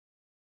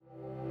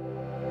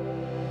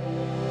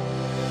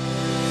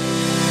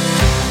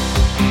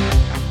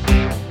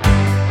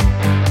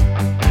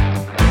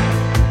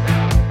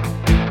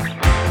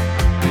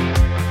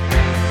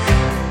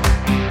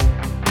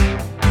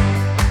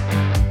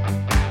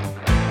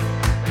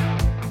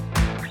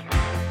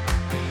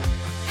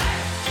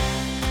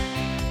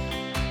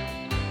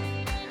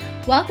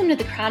Welcome to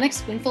the Chronic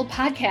Spoonful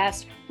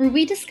podcast, where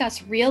we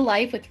discuss real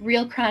life with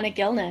real chronic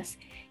illness.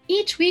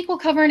 Each week, we'll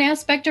cover an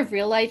aspect of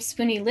real life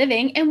spoony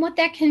living and what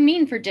that can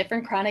mean for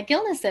different chronic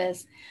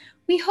illnesses.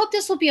 We hope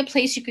this will be a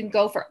place you can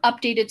go for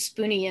updated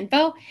spoony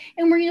info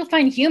and where you'll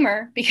find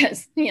humor,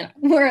 because,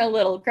 we're a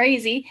little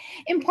crazy,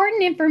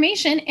 important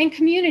information, and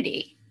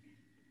community.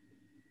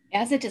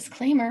 As a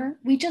disclaimer,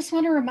 we just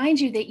want to remind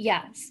you that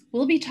yes,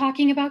 we'll be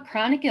talking about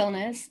chronic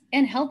illness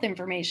and health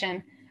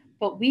information,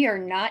 but we are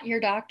not your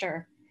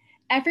doctor.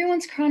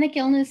 Everyone's chronic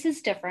illness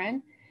is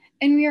different,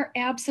 and we are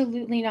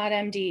absolutely not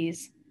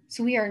MDs,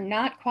 so we are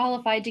not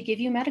qualified to give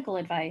you medical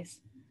advice.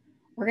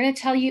 We're going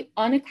to tell you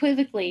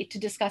unequivocally to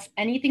discuss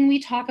anything we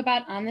talk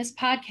about on this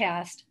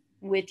podcast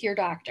with your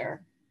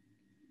doctor.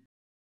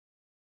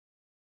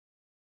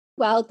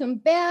 Welcome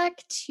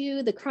back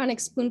to the Chronic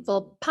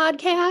Spoonful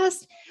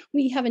podcast.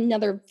 We have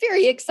another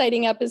very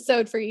exciting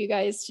episode for you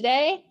guys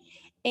today,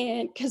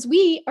 and because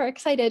we are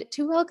excited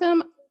to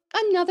welcome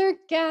another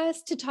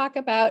guest to talk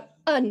about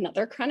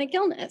another chronic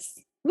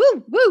illness.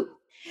 Woo, woo.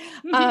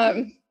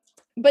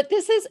 But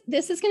this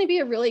is going to be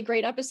a really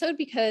great episode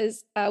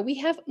because we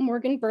have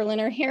Morgan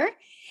Berliner here,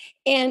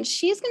 and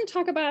she's going to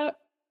talk about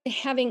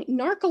having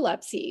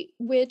narcolepsy,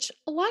 which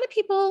a lot of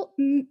people,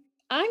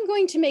 I'm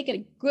going to make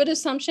a good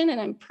assumption,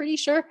 and I'm pretty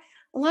sure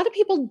a lot of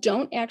people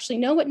don't actually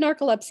know what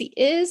narcolepsy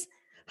is,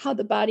 how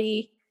the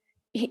body,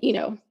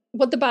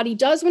 what the body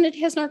does when it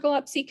has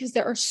narcolepsy, because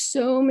there are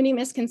so many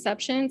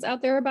misconceptions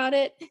out there about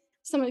it.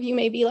 Some of you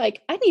may be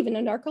like, I didn't even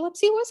know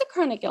narcolepsy was a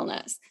chronic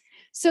illness.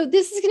 So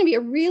this is going to be a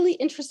really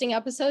interesting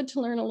episode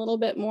to learn a little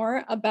bit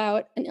more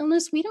about an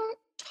illness we don't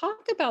talk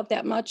about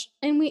that much.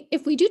 And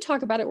if we do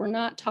talk about it, we're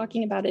not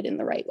talking about it in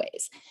the right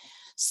ways.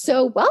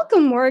 So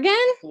welcome, Morgan.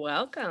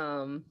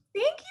 Welcome.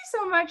 Thank you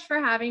so much for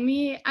having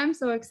me. I'm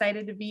so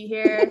excited to be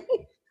here.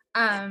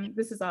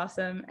 This is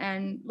awesome.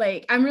 And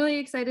I'm really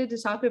excited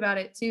to talk about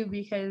it too,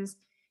 because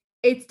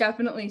it's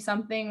definitely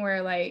something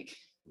where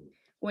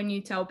when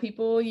you tell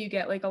people, you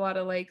get a lot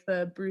of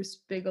the Bruce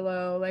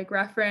Bigelow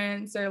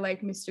reference or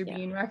Mr.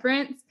 Bean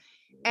reference.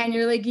 And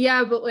you're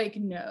yeah, but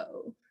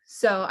no.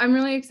 So I'm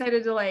really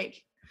excited to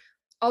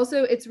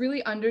also it's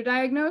really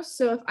underdiagnosed.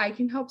 So if I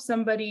can help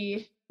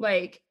somebody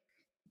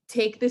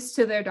take this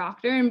to their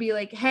doctor and be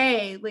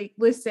hey,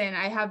 listen,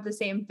 I have the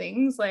same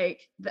things,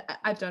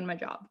 I've done my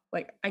job,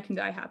 I can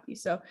die happy.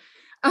 So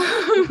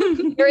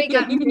very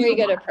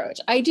good approach.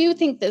 I do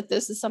think that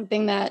this is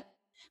something that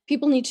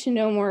people need to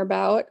know more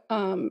about,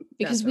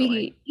 because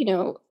Definitely.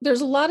 there's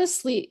a lot of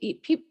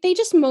sleep. They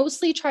just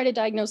mostly try to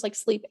diagnose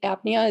sleep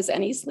apnea as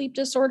any sleep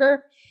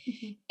disorder.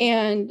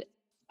 And,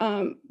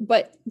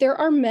 but there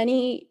are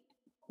many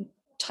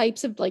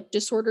types of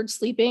disordered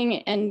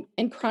sleeping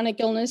and chronic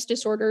illness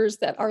disorders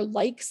that are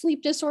like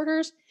sleep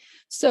disorders.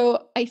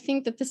 So I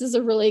think that this is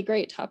a really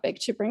great topic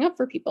to bring up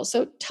for people.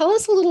 So tell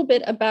us a little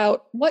bit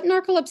about what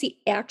narcolepsy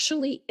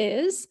actually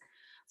is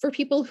for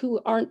people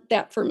who aren't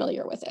that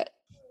familiar with it.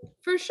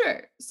 For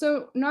sure.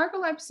 So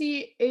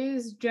narcolepsy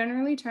is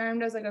generally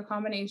termed as a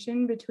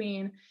combination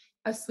between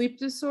a sleep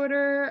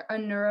disorder, a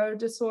neuro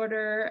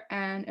disorder,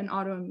 and an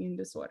autoimmune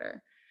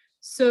disorder.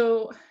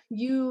 So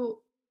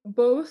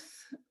both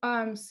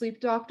sleep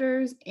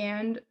doctors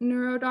and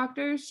neuro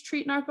doctors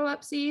treat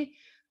narcolepsy.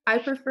 I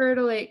prefer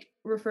to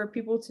refer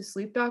people to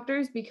sleep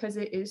doctors because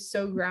it is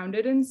so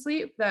grounded in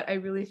sleep that I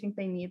really think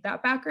they need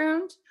that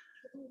background.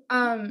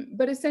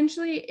 But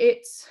essentially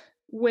it's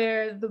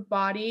where the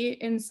body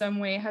in some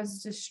way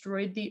has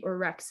destroyed the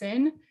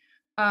orexin,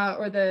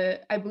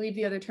 I believe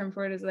the other term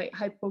for it is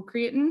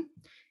hypocretin.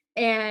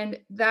 And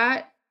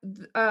that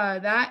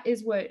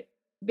is what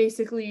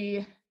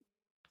basically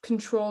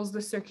controls the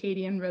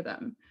circadian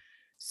rhythm.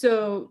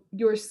 So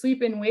your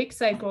sleep and wake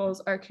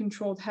cycles are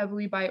controlled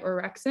heavily by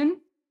orexin.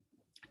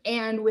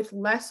 And with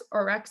less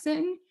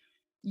orexin,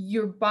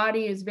 your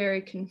body is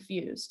very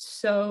confused.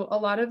 So a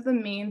lot of the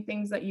main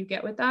things that you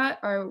get with that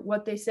are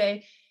what they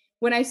say.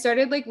 When I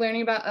started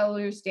learning about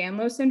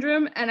Ehlers-Danlos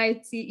syndrome and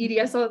I see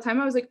EDS all the time,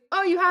 I was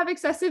oh, you have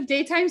excessive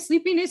daytime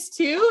sleepiness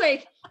too?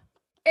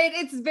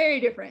 It's very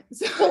different.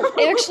 So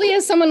well, actually,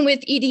 as someone with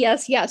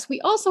EDS, yes, we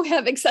also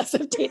have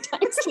excessive daytime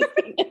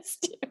sleepiness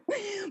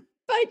too.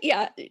 But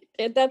yeah,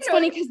 that's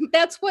funny because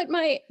that's what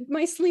my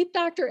sleep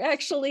doctor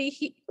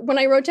actually, when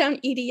I wrote down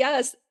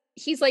EDS,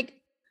 he's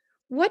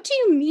what do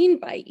you mean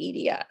by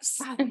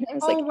EDS? And I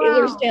was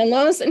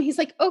Ehlers-Danlos. And he's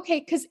okay,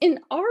 because in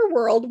our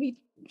world, we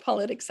call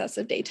it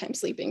excessive daytime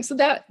sleeping. So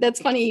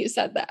that's funny you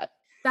said that.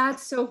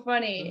 That's so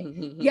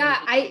funny. Yeah,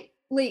 I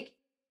mean,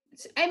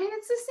 it's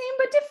the same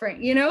but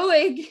different,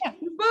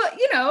 but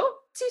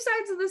two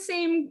sides of the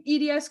same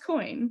EDS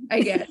coin, I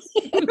guess.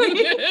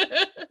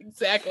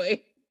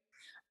 Exactly.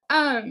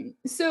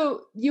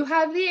 So you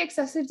have the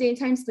excessive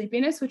daytime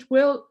sleepiness, which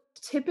will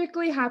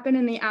typically happen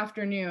in the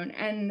afternoon.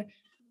 And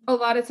a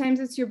lot of times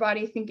it's your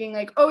body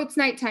thinking oh, it's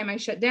nighttime, I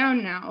shut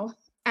down now.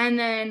 And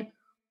then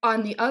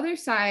on the other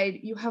side,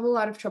 you have a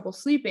lot of trouble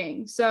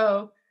sleeping.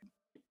 So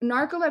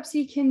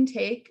narcolepsy can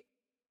take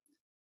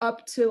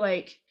up to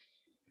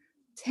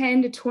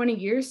 10 to 20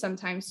 years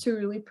sometimes to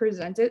really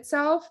present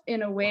itself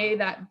in a way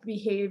that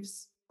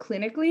behaves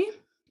clinically,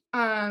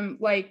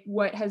 like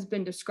what has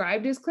been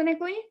described as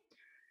clinically.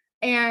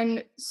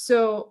 And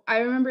so I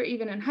remember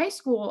even in high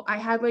school, I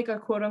had like a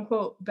quote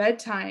unquote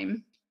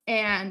bedtime,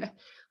 and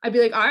I'd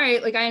be like, all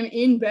right, like I'm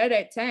in bed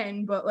at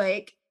 10, but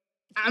like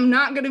I'm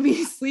not going to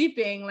be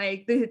sleeping.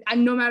 Like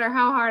no matter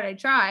how hard I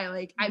try,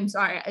 like I'm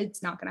sorry,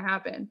 it's not going to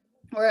happen.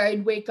 Or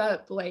I'd wake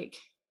up like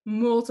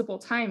multiple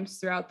times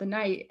throughout the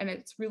night, and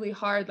it's really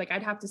hard. Like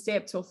I'd have to stay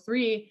up till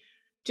 3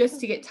 just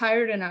to get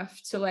tired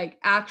enough to like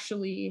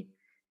actually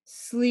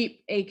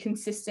sleep a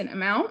consistent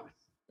amount.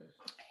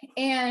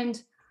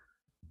 And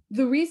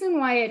the reason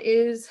why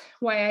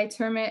I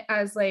term it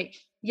as like,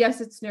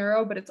 yes, it's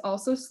neuro, but it's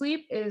also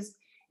sleep, is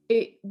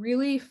it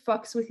really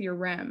fucks with your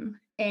REM.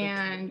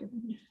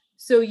 And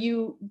so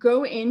you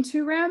go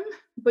into REM,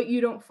 but you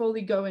don't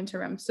fully go into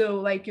REM. So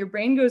like your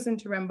brain goes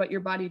into REM, but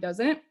your body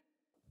doesn't.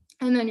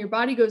 And then your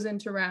body goes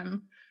into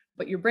REM,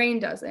 but your brain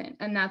doesn't.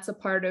 And that's a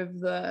part of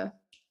the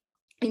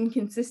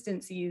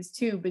inconsistencies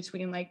too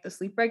between like the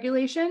sleep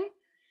regulation.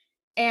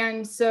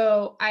 And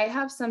so I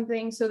have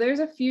something, so there's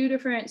a few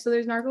different, so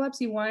there's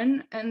narcolepsy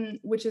 1, and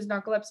which is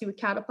narcolepsy with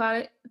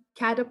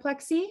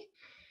cataplexy,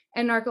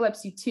 and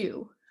narcolepsy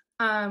 2,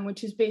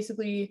 which is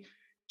basically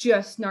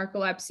just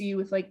narcolepsy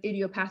with like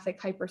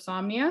idiopathic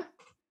hypersomnia.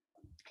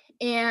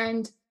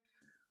 And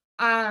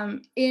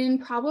in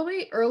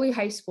probably early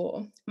high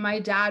school, my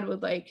dad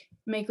would like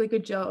make like a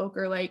joke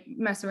or like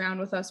mess around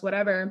with us,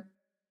 whatever.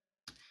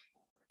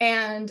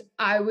 And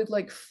I would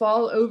like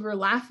fall over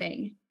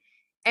laughing,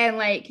 and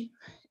like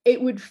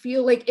it would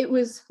feel like it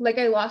was like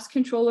I lost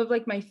control of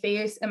like my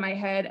face and my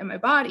head and my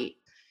body.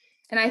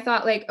 And I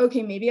thought like,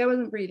 okay, maybe I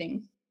wasn't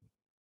breathing.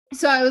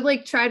 So I would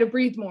like try to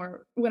breathe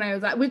more when I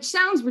was at, which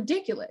sounds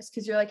ridiculous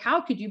because you're like, how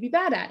could you be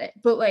bad at it?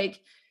 But like,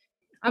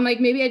 I'm like,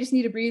 maybe I just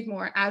need to breathe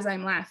more as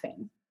I'm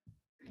laughing.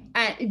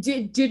 And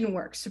it didn't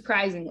work,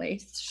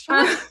 surprisingly.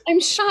 I'm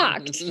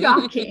shocked.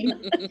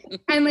 Shocking.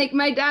 And like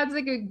my dad's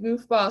like a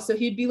goofball, so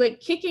he'd be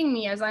like kicking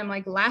me as I'm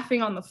like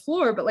laughing on the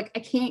floor, but like I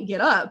can't get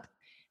up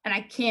and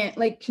I can't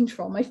like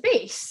control my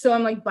face. So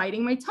I'm like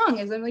biting my tongue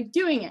as I'm like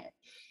doing it.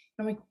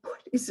 I'm like,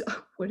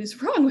 what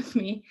is wrong with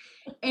me?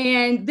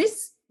 And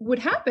this would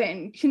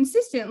happen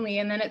consistently.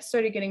 And then it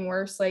started getting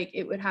worse. Like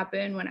it would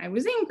happen when I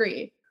was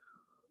angry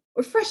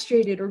or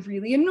frustrated or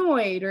really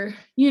annoyed, or,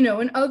 you know,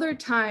 and other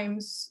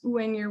times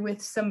when you're with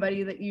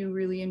somebody that you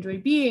really enjoy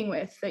being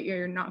with, that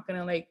you're not going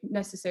to like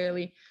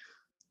necessarily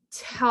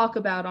talk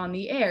about on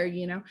the air,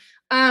 you know.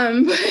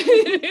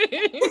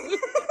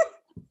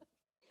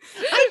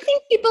 I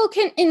think people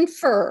can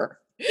infer.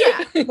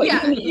 Yeah,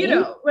 you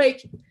know,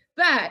 like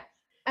that.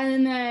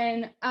 And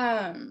then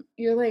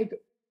you're like,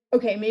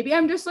 okay, maybe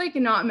I'm just like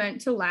not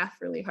meant to laugh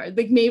really hard.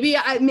 Like maybe,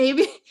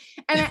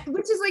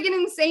 which is like an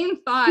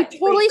insane thought. You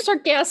totally like,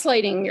 start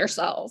gaslighting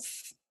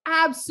yourself.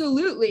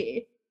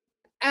 Absolutely.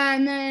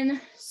 And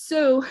then,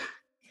 so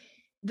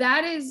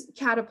that is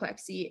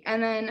cataplexy.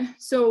 And then,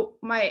 so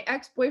my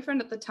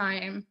ex-boyfriend at the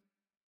time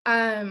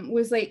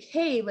was like,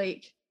 hey,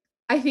 like,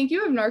 I think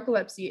you have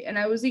narcolepsy. And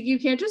I was like, you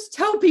can't just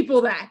tell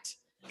people that.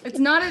 It's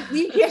not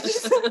you can't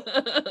just, it's not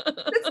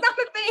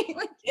a thing.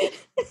 Like,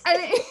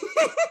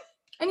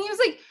 and he was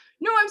like,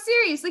 no, I'm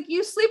serious. Like,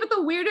 you sleep at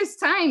the weirdest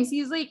times.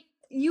 He's like,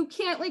 you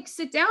can't like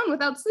sit down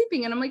without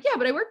sleeping. And I'm like, yeah,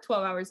 but I work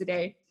 12 hours a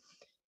day.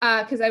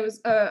 Because I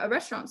was a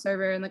restaurant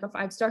server in like a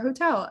 5-star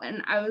hotel.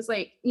 And I was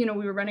like, you know,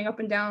 we were running up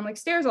and down like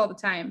stairs all the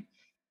time.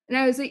 And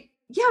I was like,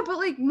 yeah, but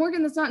like,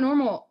 Morgan, that's not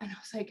normal. And I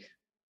was like,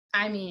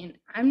 I mean,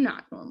 I'm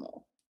not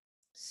normal.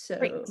 So,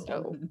 right,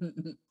 so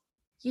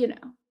you know.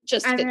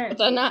 Just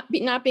not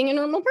being a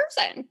normal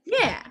person.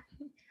 Yeah.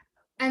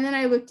 And then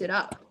I looked it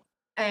up.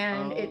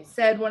 And it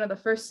said one of the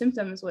first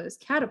symptoms was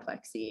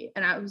cataplexy.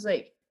 And I was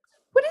like,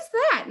 what is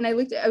that? And I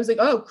looked at it, I was like,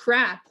 oh,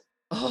 crap.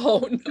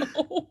 Oh,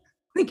 no.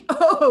 Like,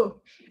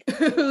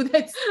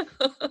 that's...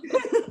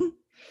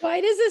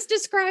 Why does this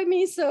describe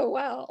me so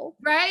well?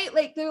 Right?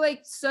 Like, they're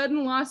like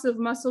sudden loss of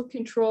muscle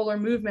control or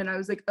movement. I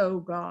was like, oh,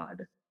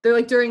 God. They're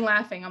like during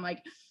laughing. I'm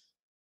like,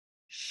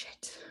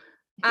 shit.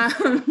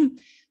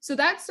 So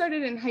that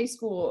started in high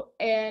school.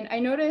 And I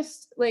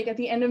noticed like at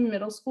the end of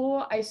middle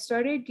school, I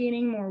started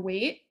gaining more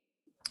weight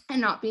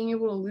and not being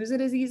able to lose it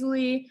as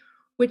easily,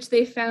 which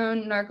they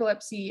found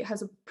narcolepsy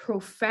has a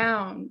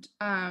profound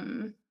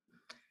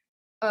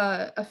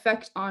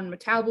effect on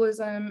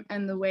metabolism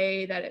and the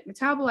way that it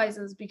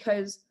metabolizes.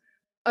 Because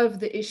of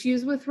the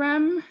issues with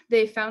REM,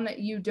 they found that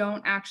you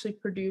don't actually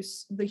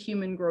produce the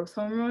human growth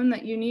hormone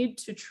that you need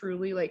to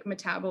truly like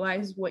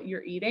metabolize what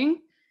you're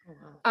eating.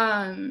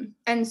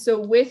 And so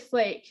with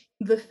like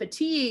the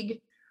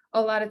fatigue,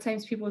 a lot of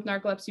times people with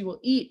narcolepsy will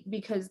eat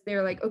because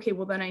they're like, okay,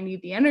 well then I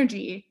need the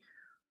energy.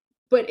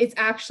 But it's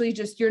actually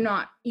just, you're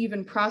not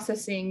even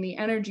processing the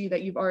energy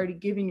that you've already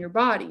given your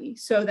body.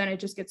 So then it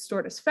just gets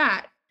stored as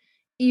fat.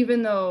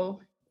 Even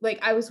though like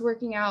I was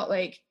working out,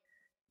 like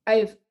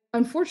I've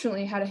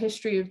unfortunately had a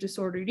history of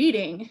disordered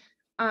eating.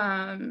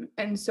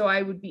 And so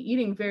I would be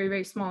eating very,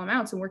 very small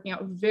amounts and working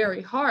out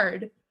very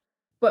hard,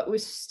 but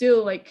was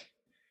still like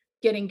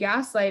getting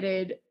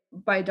gaslighted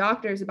by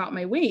doctors about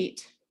my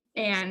weight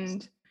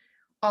and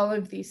all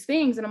of these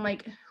things. And I'm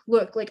like,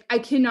 look, like I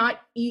cannot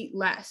eat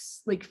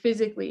less, like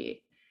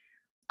physically.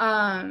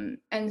 And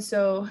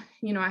so,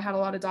 you know, I had a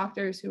lot of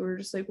doctors who were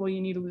just like, well, you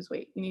need to lose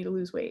weight. You need to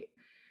lose weight.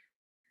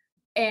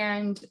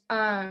 And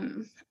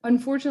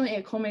unfortunately,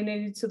 it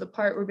culminated to the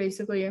part where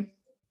basically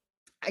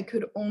I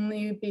could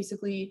only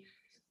basically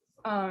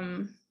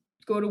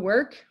go to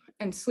work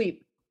and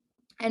sleep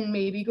and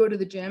maybe go to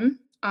the gym,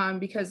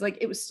 because like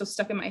it was still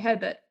stuck in my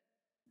head that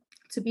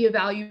to be a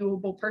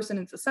valuable person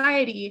in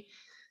society,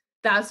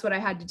 that's what I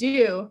had to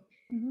do.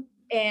 Mm-hmm.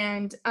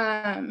 And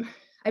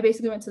I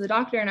basically went to the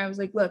doctor and I was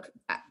like, look,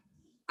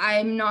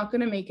 I'm not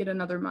going to make it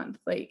another month.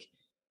 Like,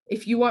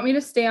 if you want me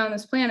to stay on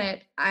this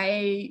planet, I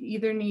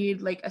either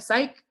need like a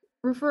psych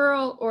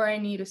referral or I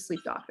need a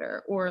sleep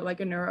doctor or like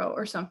a neuro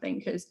or something,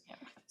 because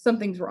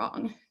something's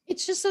wrong.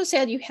 It's just so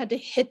sad you had to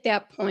hit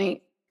that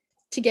point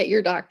to get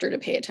your doctor to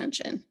pay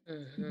attention.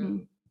 Mm-hmm.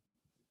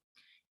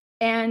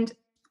 And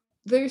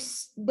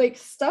there's like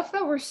stuff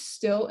that we're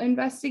still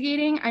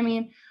investigating. I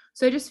mean,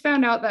 so I just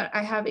found out that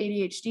I have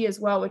ADHD as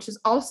well, which is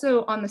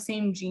also on the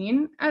same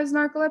gene as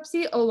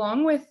narcolepsy,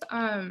 along with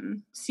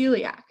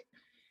celiac.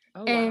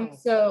 Oh, And wow.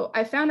 so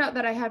I found out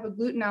that I have a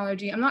gluten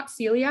allergy. I'm not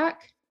celiac,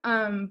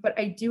 but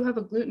I do have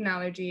a gluten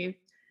allergy.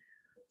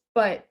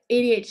 But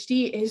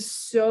ADHD is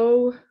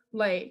so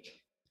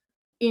like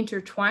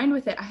intertwined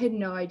with it. I had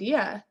no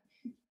idea.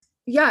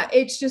 Yeah,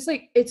 it's just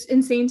like, it's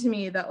insane to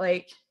me that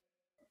like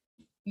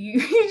you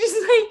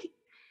just like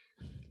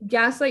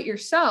gaslight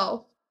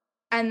yourself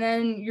and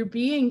then you're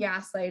being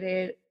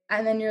gaslighted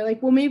and then you're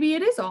like, well, maybe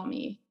it is all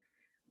me.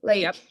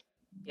 Like,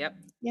 Yep.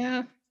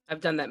 Yeah. I've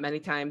done that many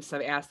times.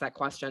 I've asked that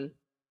question.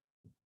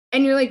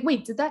 and you're like,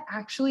 wait, did that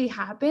actually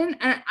happen?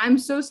 And I'm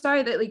so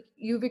sorry that like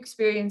you've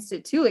experienced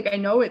it too. Like, I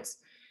know it's,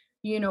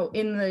 you know,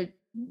 in the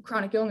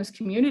chronic illness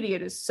community,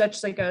 it is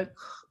such like a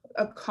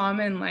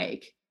common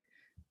like,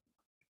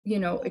 you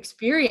know,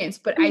 experience,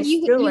 but I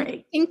still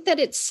like think that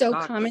it's so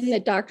sucks. common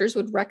that doctors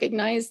would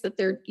recognize that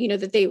they're, you know,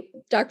 that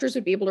doctors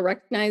would be able to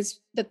recognize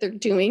that they're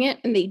doing it,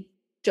 and they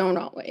don't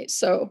always.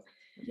 So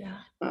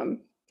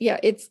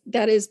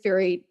that is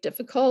very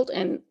difficult.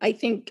 And I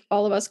think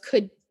all of us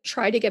could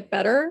try to get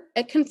better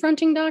at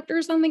confronting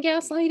doctors on the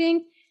gaslighting.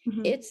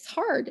 Mhm. It's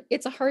hard.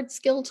 It's a hard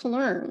skill to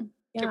learn.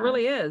 It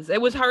really is.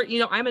 It was hard. You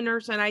know, I'm a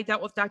nurse and I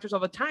dealt with doctors all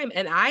the time.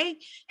 And I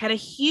had a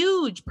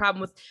huge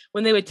problem with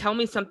when they would tell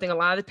me something. A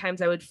lot of the times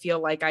I would feel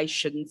like I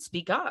shouldn't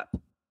speak up.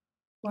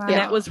 Wow. And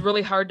that was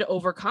really hard to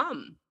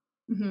overcome.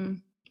 Mm-hmm.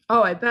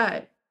 Oh, I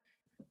bet.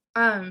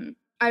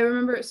 I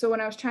remember, so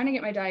when I was trying to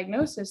get my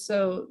diagnosis,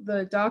 so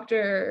the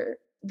doctor,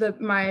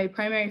 my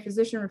primary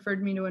physician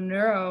referred me to a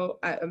neuro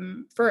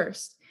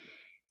first.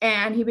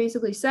 And he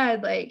basically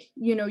said, like,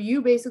 you know,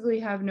 you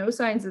basically have no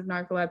signs of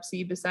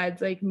narcolepsy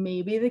besides like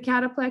maybe the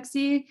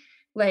cataplexy.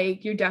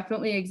 Like, you're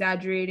definitely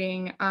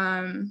exaggerating.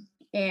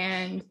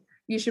 And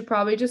you should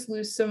probably just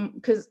lose some,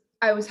 because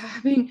I was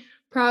having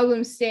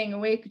problems staying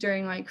awake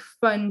during like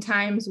fun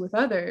times with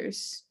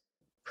others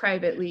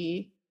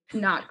privately,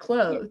 not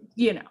clothed,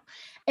 you know.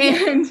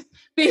 And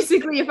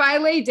basically, if I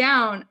lay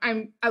down,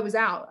 I was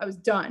out. I was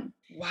done.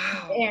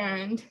 Wow.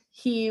 And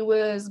he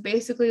was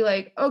basically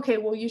like, okay,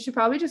 well, you should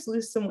probably just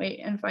lose some weight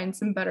and find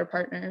some better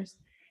partners.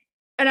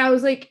 And I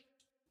was like,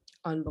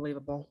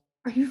 unbelievable.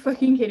 Are you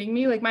fucking kidding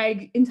me? Like,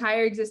 my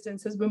entire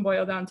existence has been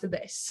boiled down to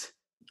this.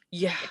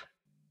 Yeah.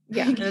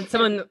 Yeah. And then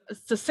someone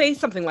to say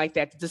something like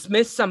that, to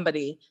dismiss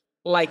somebody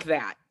like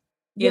that.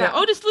 You know,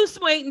 oh, just lose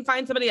some weight and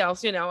find somebody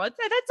else, you know,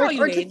 that's all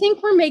you need. Or to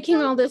think we're making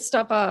all this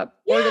stuff up,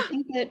 or to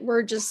think that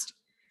we're just,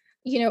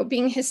 you know,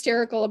 being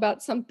hysterical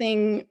about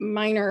something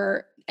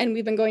minor, and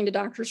we've been going to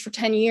doctors for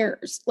 10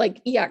 years.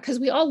 Like, yeah, because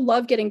we all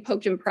love getting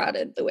poked and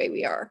prodded the way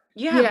we are.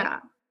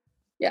 Yeah.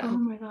 Oh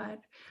my God.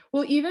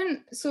 Well,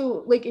 even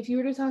so, like, if you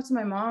were to talk to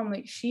my mom,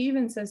 like, she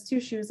even says too,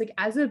 she was like,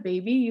 as a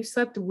baby, you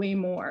slept way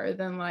more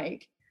than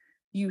like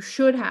you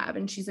should have.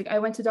 And she's like, I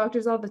went to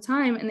doctors all the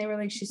time and they were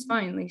like, she's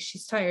fine. Like,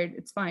 she's tired.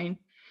 It's fine.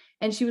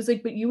 And she was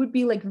like, but you would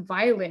be like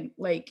violent,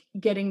 like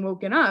getting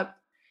woken up.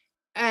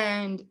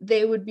 And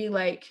they would be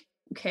like,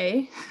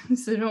 okay,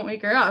 so don't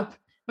wake her up.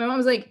 My mom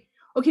was like,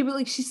 okay, but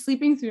like she's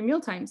sleeping through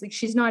meal times. Like,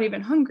 she's not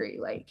even hungry.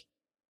 Like,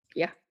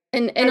 yeah.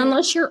 And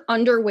unless you're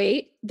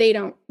underweight,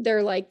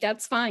 they're like,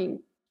 that's fine.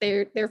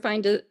 They're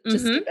fine to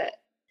skip it.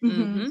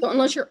 Mm-hmm. So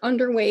unless you're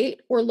underweight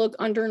or look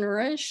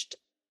undernourished,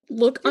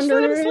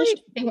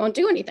 they won't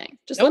do anything.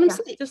 Just let them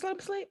sleep. Just let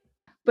them sleep.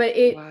 But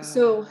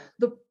so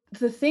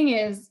the thing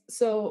is,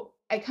 so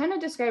I kind of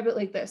describe it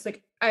like this.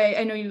 Like,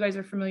 I know you guys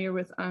are familiar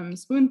with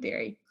spoon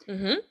theory.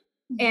 Mm-hmm.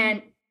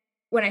 And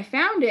when I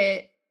found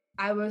it,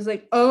 I was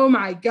like, oh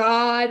my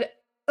God.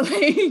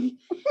 Like,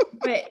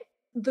 but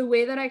the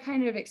way that I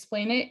kind of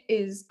explain it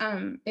is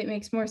it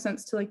makes more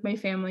sense to like my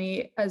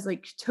family as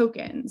like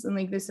tokens. And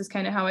like, this is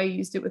kind of how I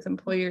used it with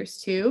employers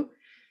too,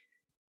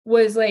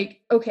 was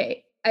like,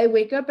 okay, I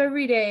wake up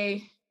every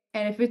day,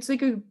 and if it's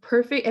like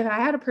if I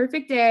had a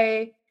perfect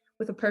day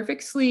with a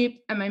perfect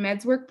sleep and my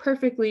meds work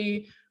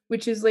perfectly,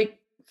 which is like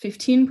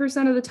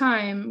 15% of the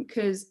time,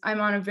 because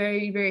I'm on a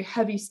very, very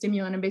heavy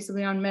stimulant. I'm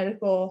basically on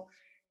medical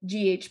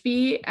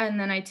GHB, and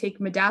then I take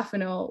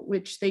modafinil,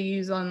 which they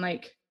use on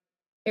like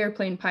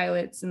airplane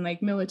pilots and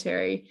like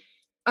military.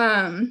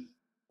 And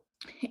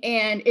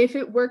if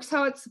it works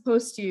how it's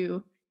supposed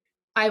to,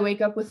 I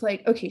wake up with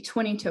like, okay,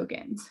 20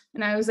 tokens.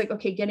 And I was like,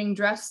 okay, getting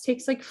dressed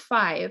takes like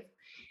 5.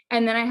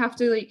 And then I have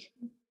to like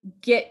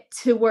get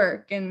to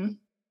work, and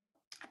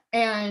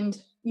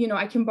you know,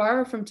 I can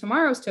borrow from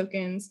tomorrow's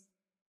tokens,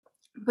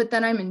 but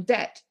then I'm in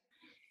debt.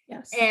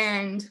 Yes.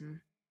 And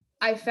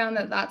I found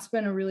that that's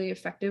been a really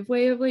effective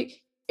way of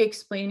like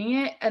explaining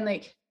it. And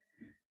like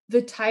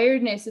the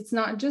tiredness, it's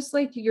not just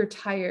like you're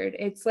tired,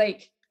 it's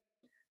like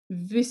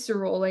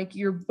visceral, like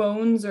your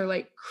bones are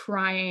like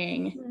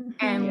crying,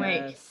 and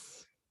like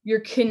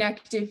your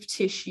connective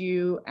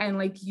tissue, and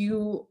like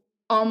you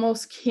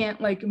almost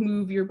can't like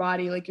move your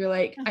body, like you're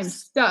like, I'm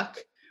stuck,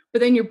 but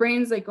then your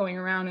brain's like going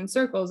around in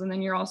circles, and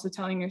then you're also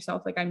telling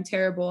yourself like, I'm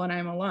terrible and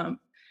I'm a lump,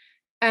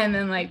 and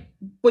then like,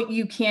 but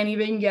you can't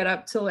even get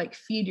up to like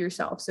feed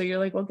yourself, so you're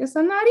like, well, guess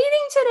I'm not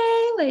eating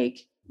today,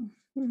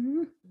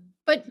 like.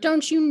 But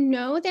don't you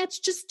know that's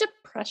just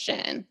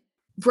depression,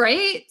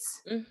 right?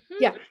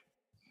 Yeah,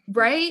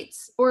 right.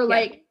 Or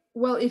like,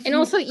 well, if and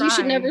also you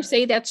should never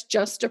say that's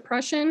just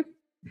depression,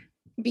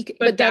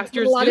 but that's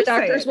what a doctors lot of do say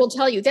doctors it. will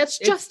tell you. That's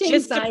just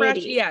anxiety.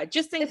 Depression. Yeah,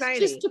 just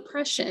anxiety. It's just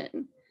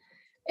depression.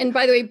 And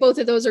by the way, both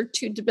of those are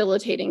 2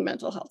 debilitating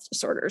mental health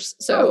disorders.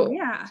 So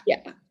yeah,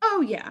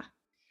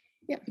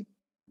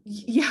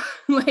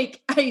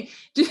 like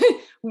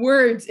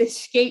words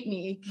escape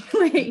me,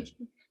 like,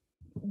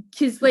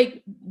 because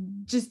like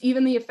just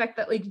even the effect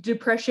that like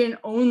depression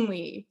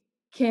only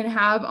can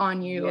have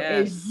on you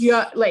is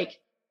just like,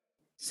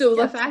 so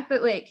the fact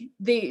that like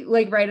they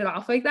like write it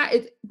off like that,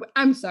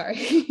 I'm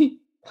sorry.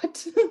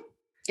 What?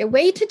 A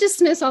way to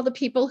dismiss all the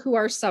people who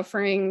are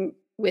suffering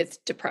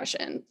with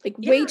depression, like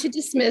way to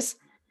dismiss,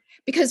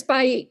 because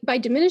by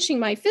diminishing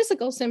my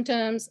physical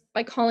symptoms,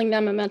 by calling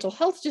them a mental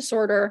health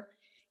disorder,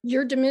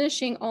 you're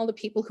diminishing all the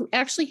people who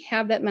actually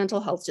have that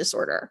mental health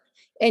disorder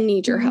and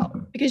need your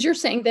help, because you're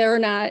saying they're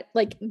not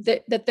like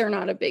that they're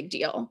not a big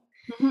deal.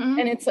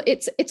 And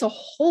it's a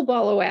whole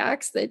ball of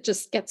wax that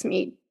just gets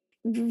me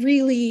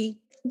really,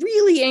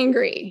 really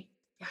angry.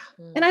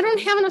 And I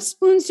don't have enough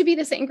spoons to be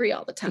this angry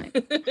all the time.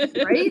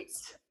 Right.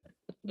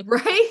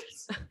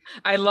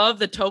 I love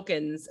the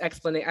tokens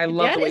explanation. I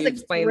love the way you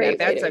explain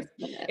that.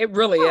 It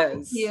really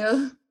is.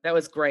 Yeah. That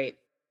was great.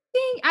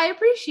 I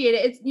appreciate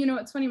it. It's, you know,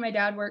 it's funny. My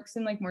dad works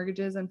in like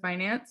mortgages and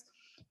finance.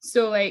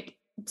 So like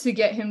to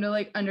get him to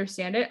like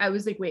understand it, I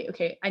was like, wait,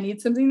 okay, I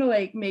need something to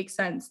like make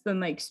sense than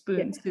like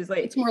spoons. Cause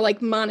like, it's more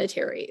like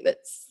monetary.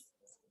 That's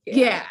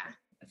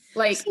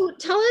like, so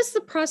tell us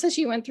the process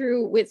you went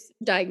through with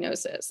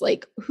diagnosis,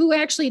 like who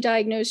actually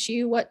diagnosed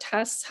you, what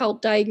tests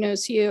helped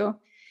diagnose you?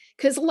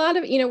 Because a lot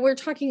of, you know, we're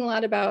talking a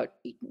lot about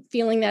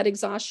feeling that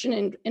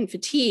exhaustion and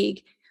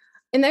fatigue,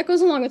 and that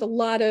goes along with a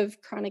lot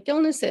of chronic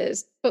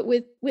illnesses. But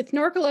with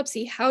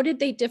narcolepsy, how did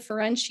they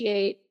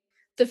differentiate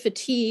the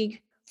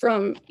fatigue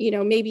from, you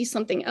know, maybe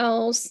something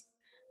else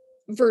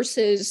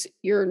versus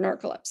your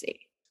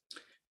narcolepsy?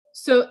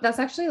 So that's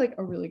actually like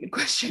a really good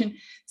question.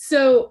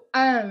 So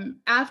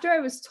after I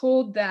was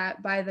told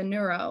that by the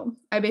neuro,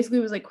 I basically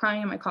was like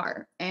crying in my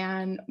car,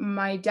 and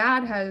my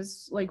dad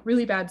has like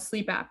really bad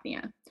sleep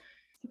apnea.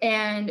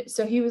 And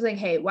so he was like,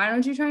 hey, why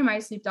don't you try my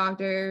sleep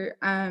doctor?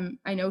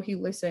 I know he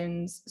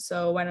listens,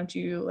 so why don't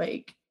you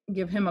like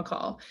give him a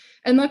call?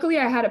 And luckily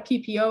I had a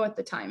PPO at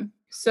the time,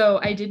 so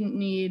I didn't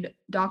need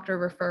doctor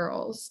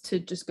referrals to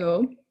just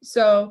go.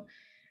 So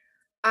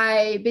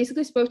I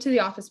basically spoke to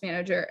the office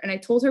manager and I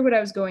told her what I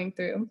was going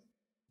through.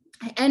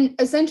 And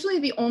essentially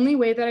the only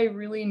way that I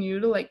really knew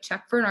to like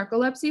check for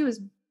narcolepsy was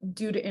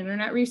due to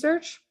internet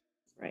research.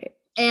 Right.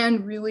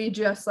 And really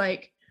just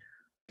like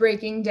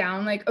breaking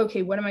down like,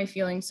 okay, what am I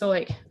feeling? So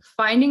like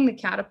finding the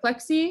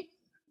cataplexy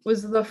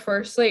was the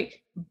first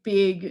like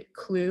big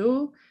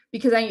clue,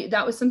 because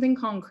that was something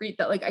concrete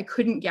that like I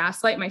couldn't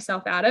gaslight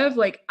myself out of.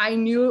 Like I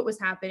knew it was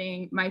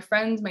happening. My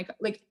friends,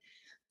 like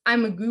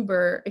I'm a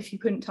goober, if you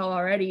couldn't tell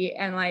already,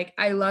 and like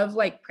I love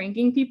like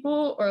pranking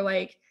people, or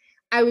like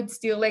I would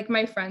steal like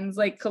my friend's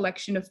like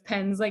collection of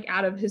pens like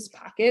out of his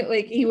pocket,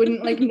 like he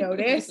wouldn't like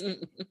notice,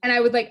 and I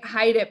would like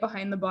hide it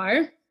behind the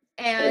bar.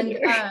 And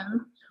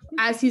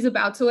as he's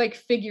about to like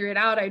figure it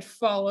out, I'd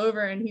fall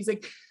over and he's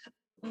like,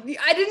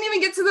 I didn't even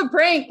get to the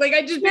prank. Like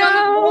I'd just be on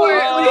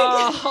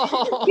the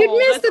floor. Like, you'd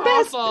miss the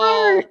best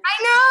part.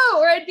 I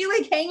know. Or I'd be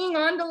like hanging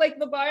on to like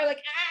the bar,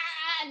 like,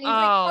 and he's like,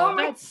 oh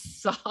that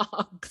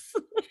sucks.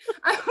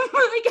 I'm like,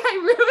 I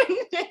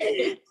ruined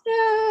it.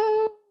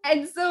 No.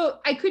 And so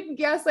I couldn't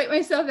gaslight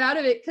myself out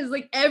of it, because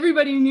like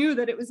everybody knew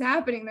that it was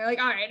happening. They're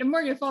like, all right, and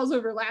Morgan falls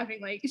over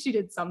laughing, like she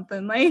did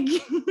something, like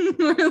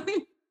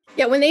really.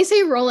 Yeah, when they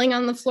say rolling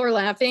on the floor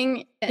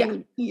laughing,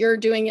 and you're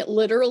doing it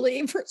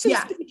literally versus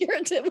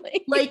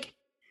figuratively. Like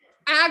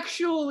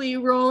actually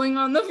rolling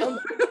on the floor.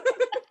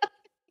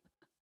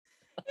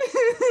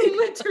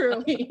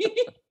 Literally.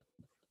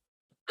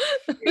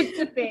 It's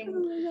a thing.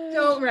 Oh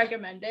Don't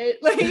recommend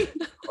it. Like,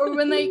 or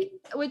when like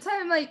one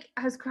time like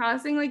I was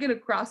crossing like in a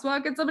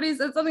crosswalk and somebody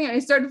said something and I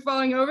started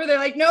falling over, they're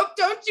like, nope,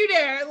 don't you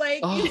dare.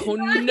 Like, Oh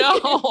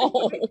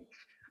no.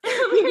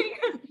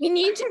 we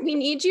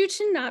need you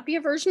to not be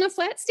a version of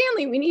Flat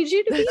Stanley. We need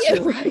you to be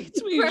That's right.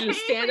 We Right?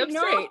 just stand Like, up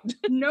no. straight.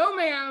 No,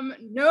 ma'am,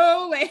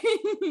 no way.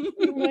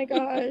 Oh my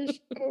gosh.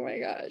 Oh my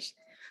gosh.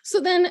 So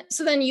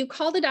then you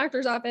call the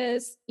doctor's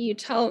office, you're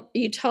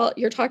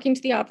talking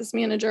to the office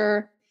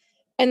manager,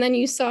 and then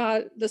you saw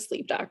the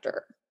sleep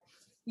doctor.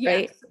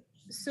 Right? Yes.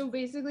 So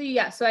basically,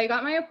 yeah. So I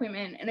got my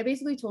appointment and I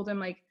basically told him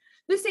like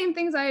the same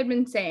things I had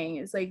been saying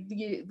is like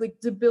the like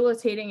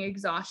debilitating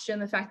exhaustion,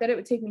 the fact that it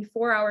would take me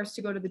 4 hours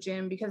to go to the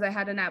gym because I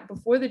had a nap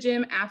before the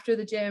gym, after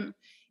the gym,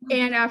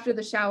 and after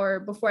the shower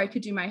before I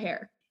could do my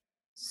hair.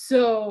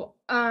 So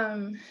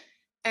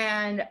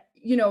and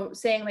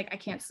saying like I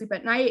can't sleep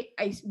at night,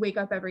 I wake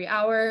up every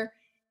hour.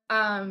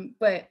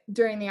 But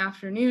during the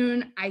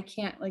afternoon, I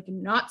can't like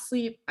not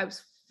sleep. I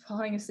was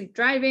falling asleep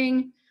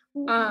driving.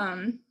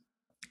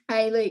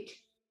 I like,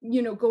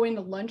 going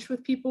to lunch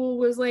with people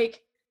was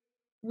like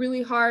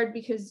really hard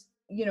because,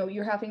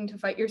 you're having to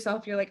fight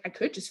yourself. You're like, I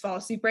could just fall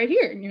asleep right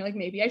here. And you're like,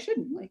 maybe I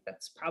shouldn't. Like,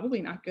 that's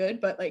probably not good.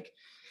 But like,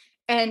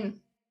 and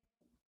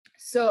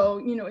so,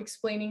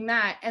 explaining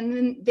that. And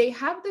then they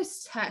have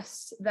this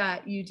test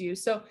that you do.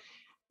 So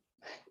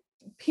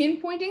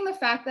pinpointing the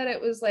fact that it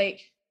was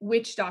like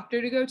which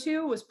doctor to go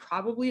to was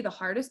probably the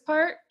hardest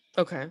part.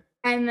 Okay.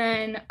 And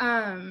then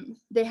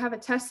they have a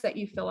test that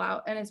you fill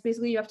out, and it's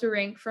basically you have to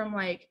rank from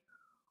like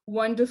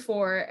 1 to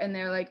 4, and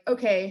they're like,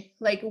 okay,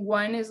 like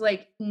 1 is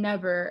like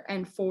never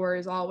and 4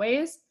 is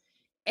always.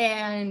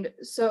 And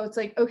so it's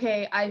like,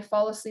 okay, I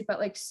fall asleep at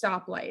like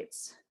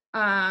stoplights,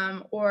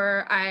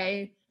 or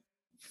I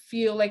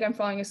feel like I'm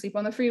falling asleep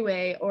on the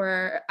freeway,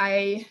 or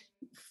I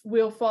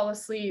will fall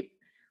asleep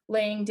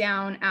laying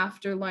down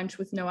after lunch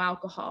with no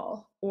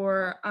alcohol,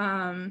 or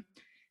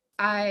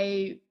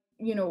I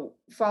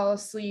fall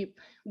asleep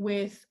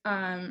with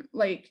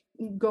like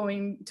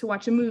going to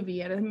watch a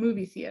movie at a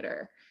movie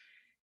theater.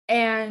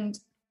 And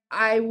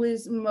I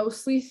was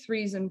mostly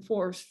 3s and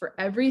 4s for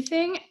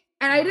everything.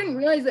 And I didn't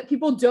realize that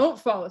people don't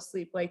fall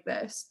asleep like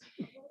this.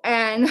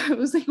 And I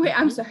was like, wait,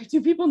 I'm sorry,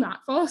 do people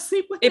not fall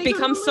asleep when It they go to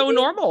becomes a so movie?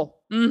 normal.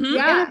 Mhm.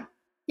 Yeah.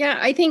 Yeah,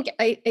 I think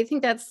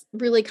that's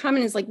really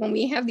common is like when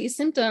we have these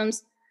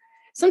symptoms,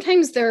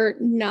 sometimes they're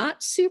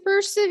not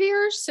super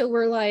severe. So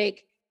we're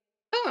like,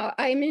 oh,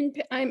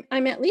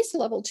 I'm at least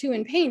level 2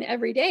 in pain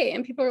every day.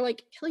 And people are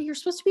like, Kelly, you're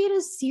supposed to be at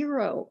a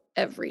 0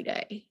 every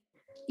day.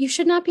 You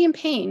should not be in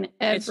pain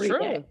every It's true.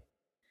 day.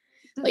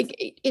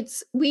 Like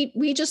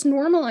we just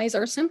normalize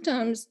our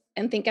symptoms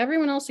and think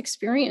everyone else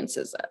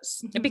experiences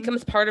this. It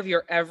becomes part of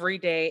your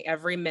everyday,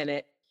 every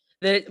minute,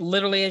 that it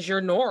literally is your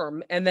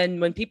norm. And then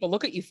when people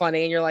look at you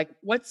funny and you're like,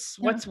 what's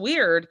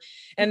weird?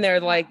 And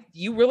they're like,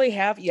 you really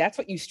have, that's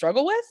what you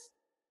struggle with?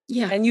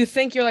 Yeah. And you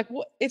think you're like,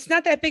 well, it's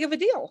not that big of a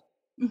deal.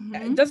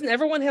 Mhm. Doesn't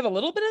everyone have a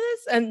little bit of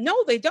this? And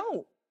no, they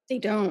don't. They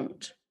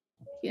don't.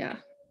 Yeah.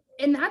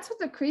 And that's what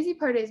the crazy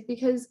part is,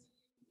 because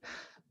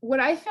what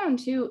I found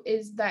too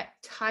is that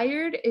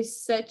tired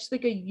is such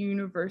like a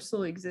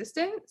universal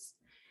existence.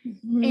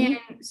 Mhm.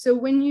 And so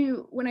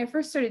when I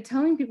first started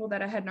telling people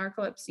that I had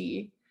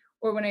narcolepsy,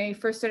 or when I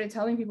first started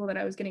telling people that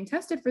I was getting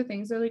tested for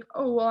things, they're like,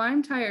 oh, well,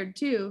 I'm tired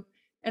too.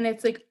 And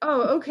it's like,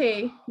 oh,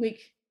 okay.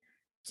 Like,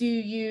 do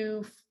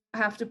you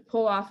have to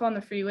pull off on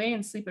the freeway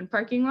and sleep in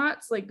parking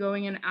lots, like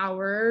going an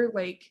hour,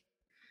 like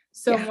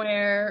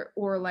somewhere,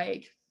 or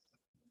like,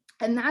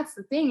 and that's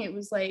the thing. It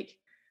was like,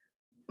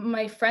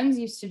 my friends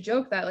used to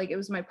joke that like it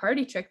was my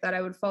party trick that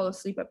I would fall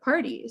asleep at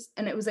parties.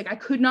 And it was like I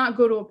could not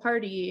go to a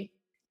party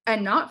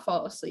and not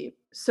fall asleep.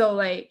 So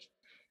like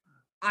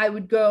I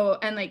would go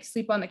and like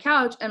sleep on the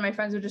couch, and my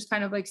friends would just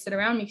kind of like sit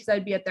around me because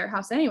I'd be at their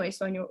house anyway,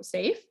 so I knew it was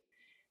safe.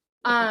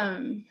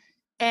 And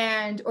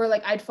or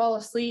like I'd fall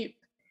asleep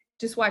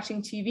just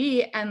watching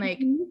TV, and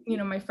like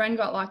my friend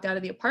got locked out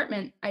of the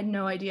apartment. I had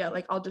no idea.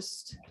 Like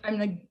I'm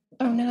like,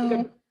 Oh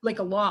no. like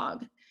a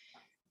log.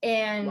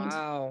 And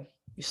Wow.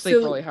 You sleep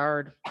really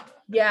hard.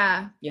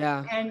 Yeah.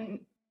 Yeah. And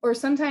or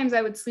sometimes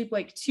I would sleep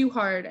like too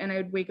hard, and I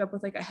would wake up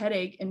with like a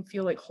headache and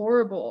feel like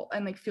horrible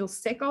and like feel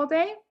sick all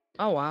day.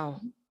 Oh, wow.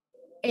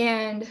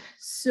 And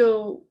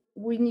so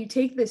when you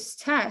take this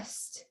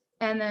test,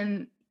 and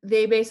then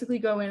they basically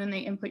go in and they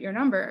input your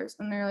numbers,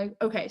 and they're like,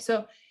 okay,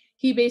 so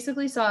he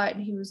basically saw it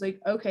and he was like,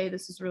 okay,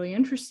 this is really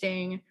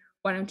interesting.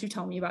 Why don't you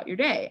tell me about your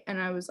day? And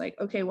I was like,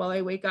 okay, well,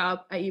 I wake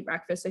up, I eat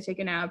breakfast, I take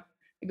a nap,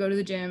 I go to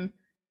the gym,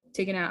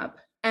 take a nap.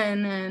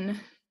 And then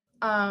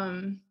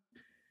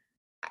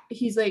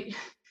he's like,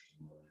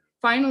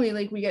 finally,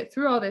 like we get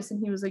through all this, and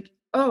he was like,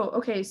 oh,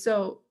 okay,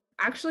 so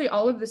actually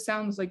all of this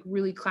sounds like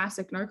really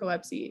classic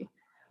narcolepsy.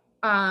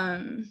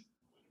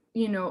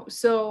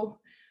 So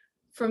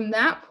from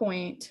that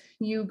point,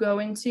 you go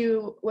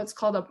into what's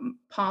called a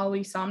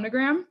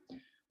polysomnogram,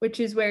 which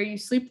is where you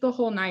sleep the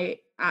whole night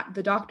at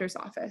the doctor's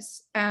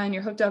office, and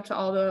you're hooked up to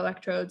all the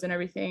electrodes and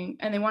everything,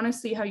 and they want to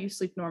see how you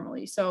sleep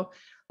normally. So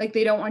like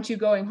they don't want you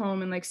going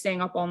home and like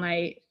staying up all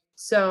night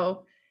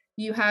So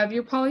you have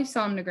your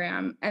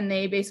polysomnogram, and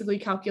they basically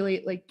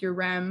calculate like your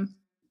REM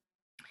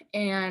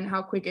and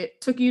how quick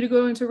it took you to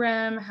go into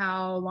REM,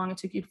 how long it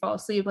took you to fall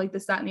asleep, like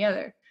this, that, and the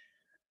other.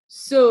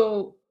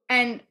 So,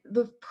 and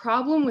the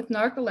problem with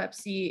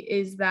narcolepsy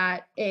is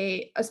that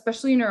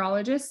especially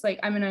neurologists, like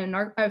I'm in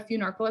a few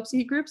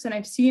narcolepsy groups, and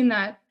I've seen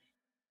that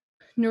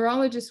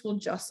neurologists will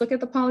just look at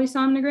the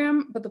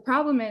polysomnogram, but the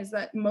problem is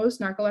that most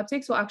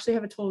narcoleptics will actually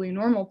have a totally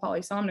normal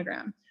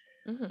polysomnogram.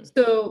 Mm-hmm.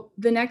 So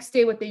the next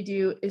day, what they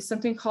do is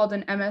something called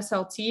an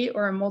MSLT,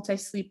 or a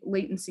multi-sleep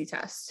latency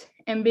test.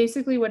 And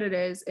basically what it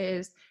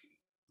is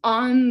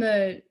on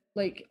the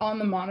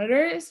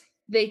monitors,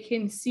 they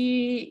can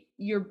see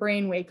your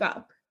brain wake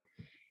up.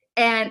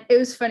 And it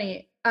was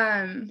funny.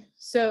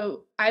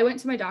 So I went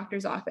to my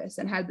doctor's office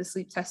and had the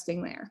sleep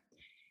testing there.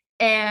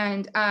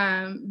 And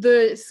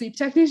the sleep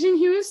technician,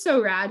 he was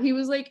so rad. He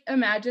was like,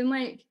 imagine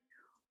like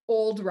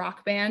old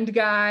rock band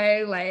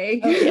guy,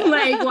 like,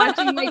 like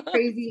watching like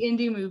crazy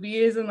indie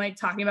movies and like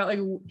talking about like,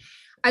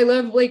 I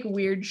love like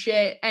weird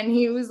shit. And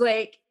he was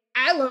like,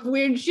 I love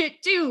weird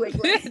shit too. Like,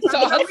 it's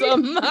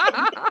awesome.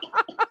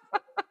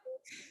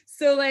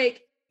 So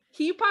like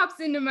he pops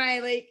into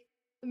my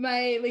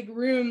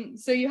room.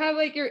 So you have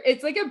like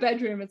it's like a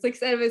bedroom. It's like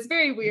it's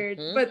very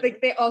weird, but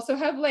like they also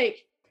have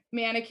like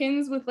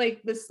mannequins with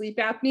like the sleep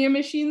apnea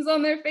machines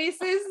on their faces.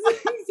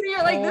 So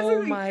you're like,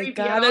 this is my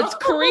God, that's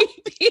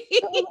creepy.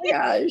 Oh my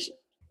gosh.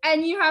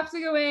 And you have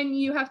to go in,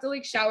 you have to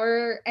like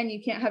shower, and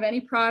you can't have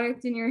any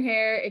product in your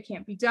hair. It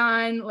can't be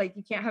done. Like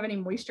you can't have any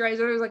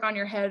moisturizers like on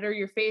your head or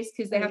your face,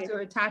 because they have to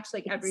attach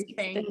like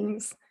everything.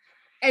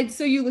 And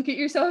so you look at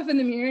yourself in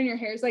the mirror and your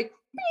hair's like,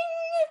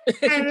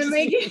 and then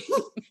like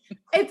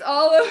it's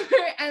all over,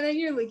 and then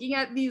you're looking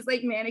at these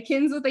like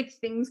mannequins with like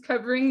things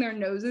covering their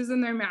noses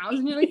and their mouths,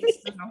 and you're like, this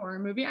isn't a horror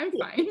movie, I'm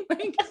fine.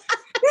 Like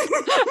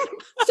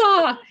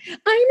Saw. I'm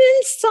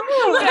in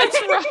Saw.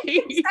 That's right.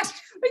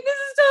 Like, this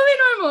is totally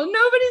normal.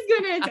 Nobody's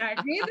gonna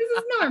attack me. This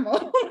is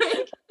normal.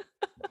 Like,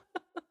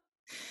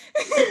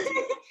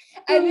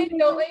 and they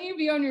don't let you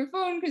be on your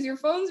phone because your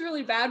phone's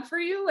really bad for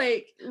you,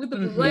 like with the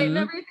blue light and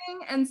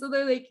everything. And so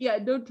they're like, yeah,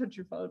 don't touch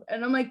your phone.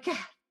 And I'm like, God,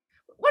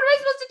 what am I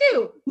supposed to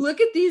do?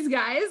 Look at these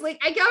guys. Like,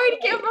 I already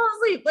can't fall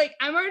asleep. Like,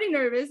 I'm already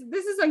nervous.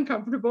 This is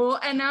uncomfortable.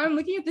 And now I'm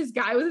looking at this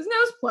guy with his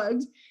nose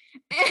plugged.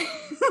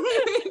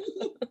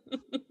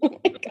 Oh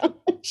my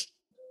gosh.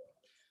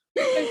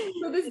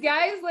 So this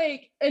guy is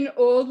like an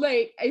old,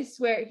 like, I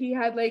swear he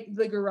had like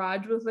the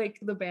garage with like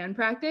the band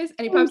practice,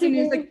 and he pops in and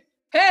he's like,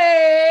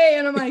 hey,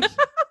 and I'm like,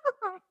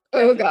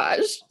 oh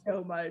gosh,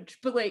 so much.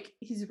 But like,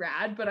 he's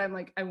rad, but I'm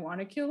like, I want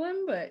to kill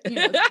him, but you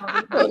know, it's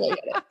probably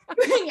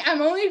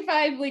I'm only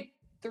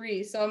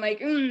 5'3", so I'm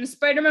like,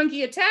 spider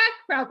monkey attack,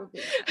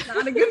 probably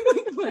not a good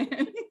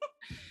plan.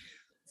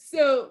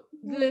 So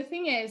the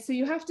thing is, so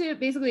you have to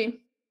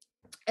basically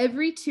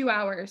every 2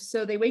 hours,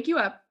 so they wake you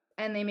up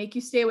and they make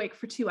you stay awake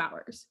for 2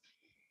 hours.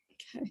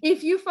 Okay.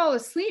 If you fall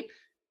asleep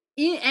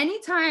any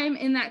time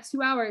in that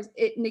 2 hours,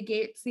 it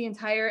negates the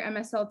entire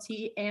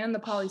MSLT and the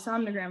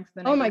polysomnogram for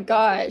the night. Oh my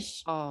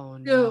gosh. Oh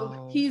no.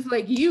 So he's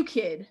like, you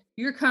kid,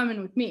 you're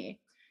coming with me.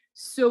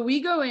 So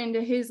we go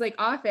into his like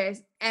office,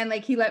 and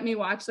like he let me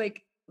watch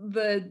like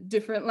the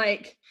different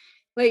like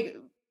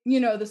you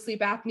know, the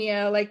sleep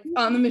apnea like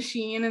on the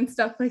machine and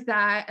stuff like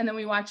that. And then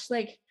we watched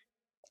like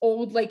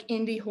old like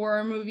indie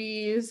horror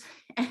movies,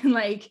 and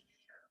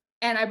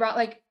I brought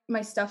like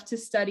my stuff to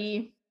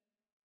study,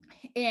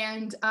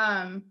 and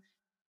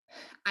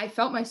I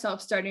felt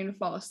myself starting to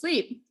fall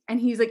asleep, and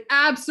he's like,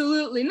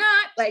 absolutely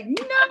not, like,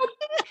 no.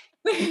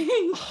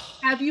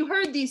 Have you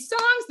heard these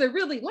songs? They're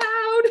really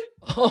loud.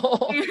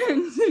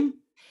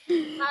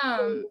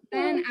 And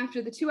then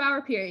after the 2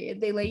 hour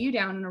period, they lay you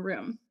down in a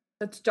room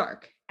that's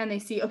dark, and they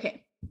see,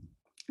 okay,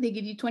 they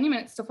give you 20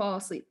 minutes to fall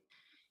asleep.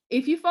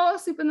 If you fall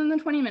asleep within the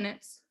 20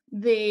 minutes,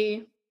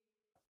 they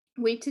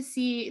wait to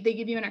see, they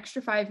give you an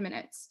extra 5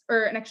 minutes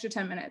or an extra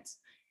 10 minutes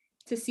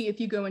to see if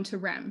you go into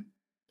REM.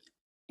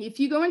 If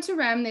you go into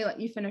REM, they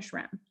let you finish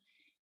REM.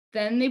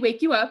 Then they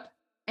wake you up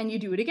and you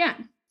do it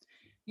again.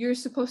 You're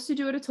supposed to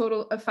do it a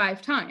total of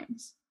 5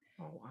 times.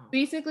 Oh, wow.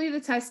 Basically,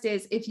 the test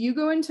is if you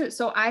go into,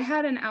 so I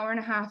had an hour and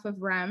a half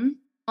of REM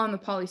on the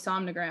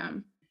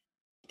polysomnogram,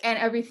 and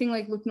everything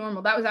like looked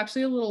normal. That was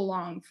actually a little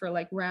long for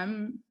like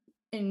REM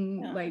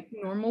in like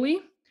normally.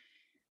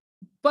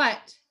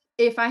 But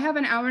if I have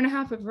an hour and a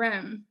half of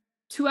REM,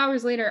 2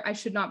 hours later, I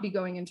should not be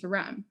going into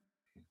REM.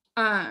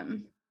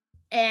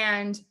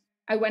 And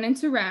I went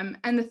into REM,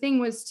 and the thing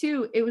was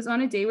too, it was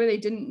on a day where they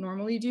didn't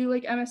normally do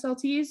like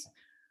MSLTs,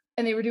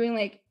 and they were doing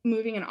like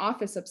moving an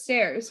office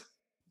upstairs.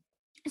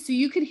 So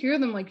you could hear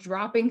them like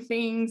dropping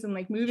things and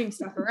like moving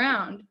stuff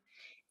around.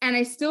 And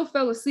I still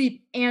fell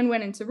asleep and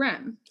went into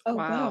REM. Oh,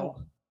 wow.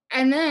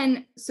 And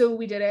then, so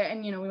we did it,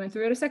 and, you know, we went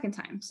through it a second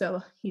time.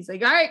 So he's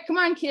like, all right, come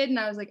on, kid. And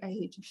I was like, I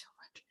hate you so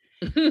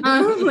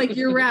much. Like,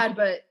 you're rad,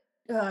 but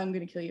I'm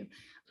going to kill you.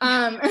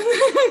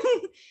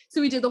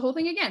 So we did the whole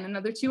thing again,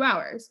 another 2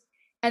 hours.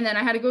 And then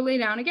I had to go lay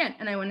down again,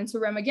 and I went into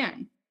REM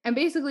again. And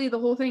basically the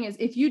whole thing is,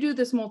 if you do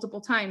this multiple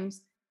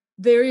times,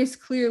 there is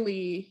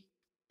clearly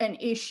an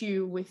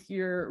issue with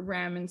your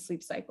REM and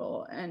sleep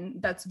cycle.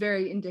 And that's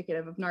very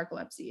indicative of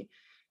narcolepsy.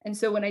 And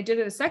so when I did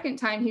it a second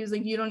time, he was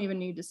like, you don't even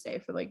need to stay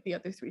for like the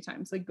other 3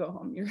 times. Like, go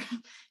home.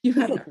 You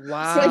have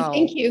Wow. So like,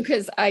 thank you,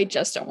 because I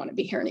just don't want to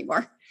be here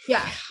anymore.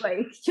 Yeah.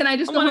 Like, can I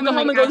just I go want home to go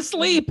home and go to actually-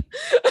 sleep.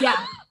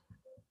 Yeah.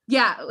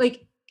 Yeah.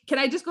 Like, can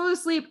I just go to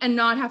sleep and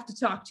not have to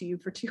talk to you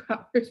for 2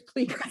 hours,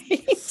 please?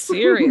 Right?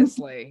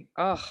 Seriously.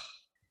 Oh,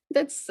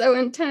 That's so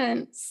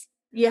intense.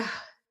 Yeah.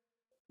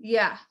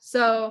 Yeah.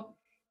 So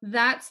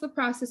that's the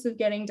process of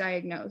getting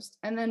diagnosed.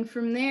 And then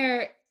from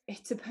there,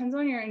 it depends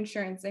on your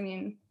insurance. I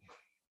mean,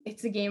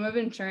 it's a game of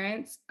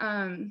insurance.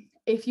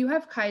 If you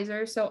have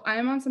Kaiser, so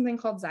I'm on something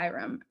called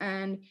Xyrem,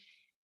 and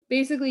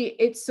basically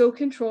it's so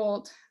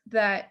controlled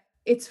that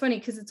it's funny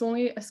because it's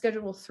only a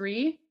Schedule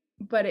 3,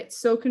 but it's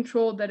so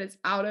controlled that it's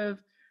out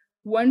of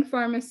one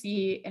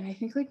pharmacy, and I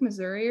think like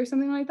Missouri or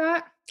something like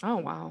that. oh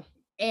wow.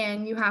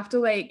 And you have to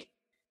like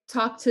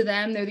talk to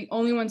them. They're the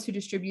only ones who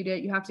distribute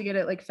it. You have to get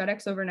it like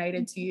FedEx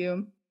overnighted to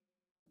you.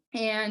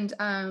 And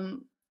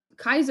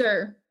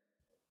Kaiser,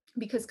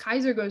 because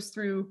Kaiser goes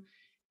through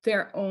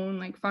their own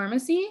like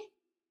pharmacy,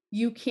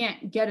 you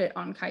can't get it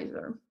on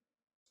Kaiser.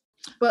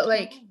 But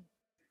like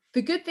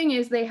the good thing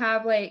is they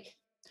have like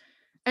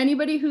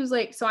anybody who's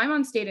like, so I'm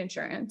on state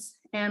insurance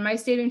and my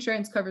state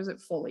insurance covers it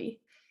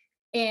fully.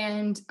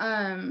 And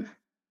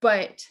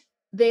but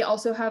they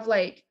also have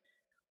like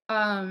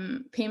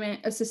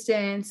payment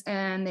assistance,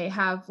 and they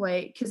have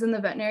like, because in the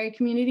veterinary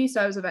community,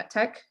 so I was a vet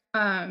tech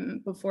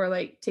before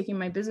like taking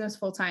my business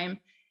full time,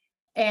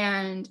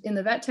 and in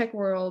the vet tech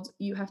world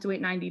you have to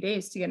wait 90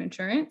 days to get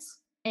insurance.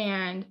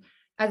 And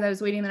as I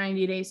was waiting the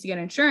 90 days to get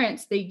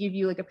insurance, they give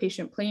you like a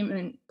patient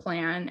payment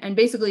plan, and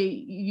basically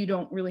you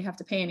don't really have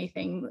to pay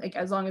anything, like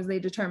as long as they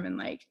determine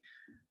like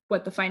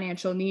what the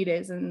financial need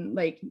is, and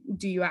like,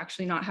 do you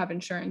actually not have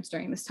insurance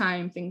during this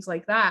time, things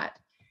like that.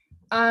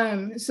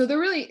 So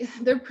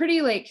they're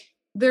pretty like,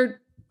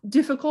 they're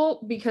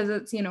difficult because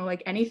it's, you know,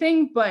 like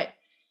anything, but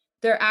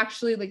they're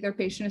actually like, their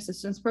patient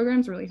assistance program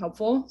is really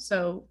helpful.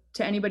 So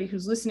to anybody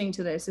who's listening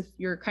to this, if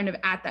you're kind of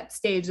at that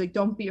stage, like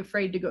don't be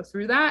afraid to go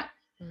through that,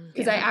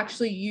 because I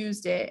actually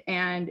used it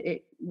and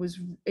it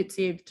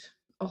saved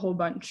a whole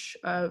bunch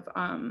of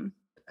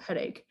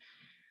headache.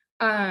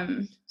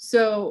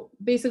 So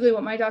basically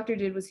what my doctor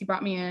did was he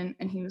brought me in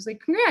and he was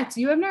like, congrats,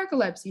 you have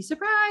narcolepsy,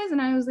 surprise.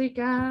 And I was like,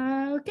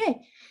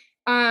 okay.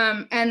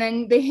 And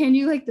then they hand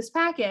you like this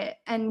packet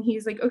and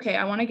he's like, okay,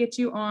 I want to get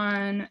you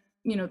on,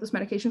 you know, this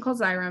medication called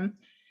Xyrem.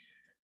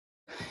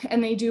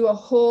 And they do a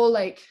whole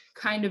like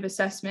kind of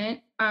assessment,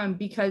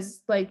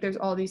 because like there's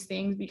all these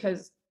things,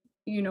 because,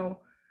 you know,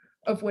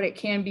 of what it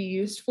can be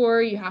used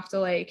for. You have to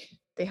like,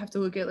 they have to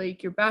look at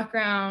like your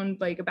background,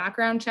 like a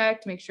background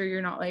check to make sure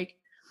you're not like,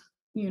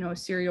 you know, a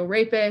serial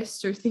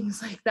rapist or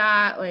things like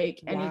that, like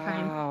any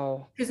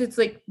kind, because it's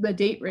like the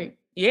date rape.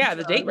 Yeah,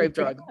 the date rape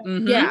drug.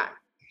 Mm-hmm. Yeah.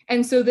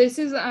 And so this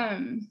is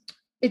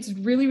it's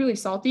really, really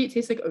salty. It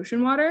tastes like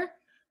ocean water,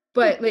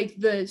 but like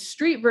the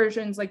street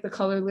versions, like the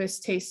colorless,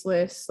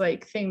 tasteless,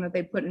 like thing that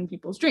they put in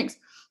people's drinks.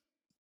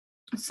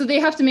 So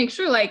they have to make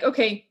sure like,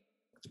 okay,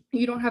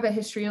 you don't have a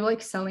history of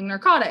like selling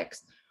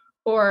narcotics,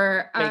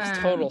 or Makes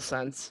total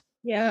sense.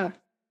 Yeah.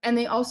 and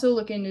they also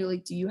look into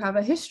like, do you have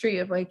a history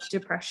of like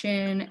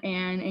depression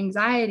and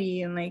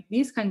anxiety and like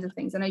these kinds of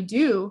things? And I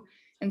do.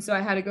 And so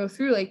I had to go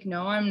through like,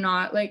 no, I'm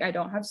not, like, I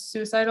don't have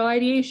suicidal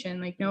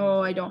ideation. Like,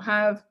 no, I don't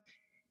have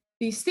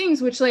these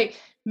things, which like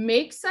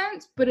makes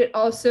sense, but it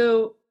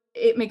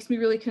makes me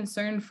really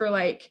concerned for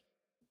like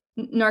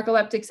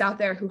narcoleptics out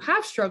there who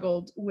have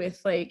struggled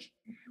with like,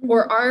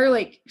 or are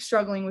like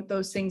struggling with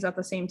those things at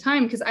the same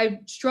time, because I've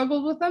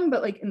struggled with them,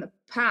 but like in the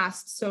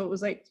past, so it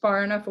was like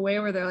far enough away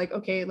where they're like,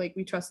 okay, like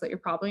we trust that you're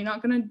probably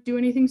not going to do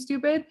anything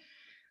stupid.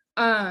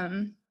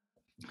 But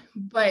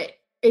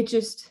it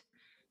just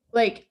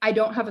like, I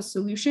don't have a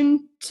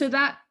solution to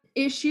that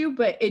issue,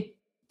 but it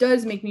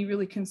does make me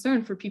really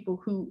concerned for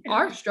people who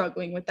are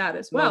struggling with that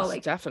as well. Most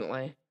like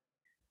definitely.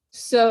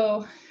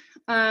 So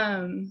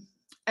and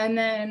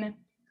then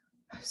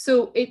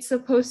so it's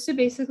supposed to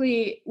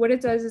basically, what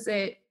it does is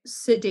it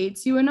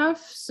sedates you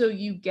enough so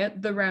you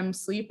get the REM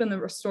sleep and the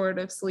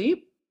restorative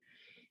sleep.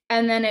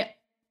 And then it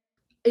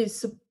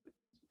is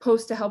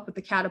supposed to help with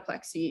the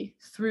cataplexy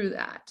through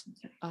that.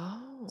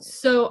 Oh.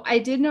 So I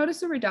did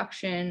notice a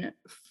reduction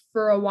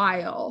for a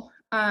while,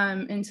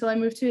 until I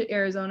moved to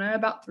Arizona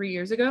about 3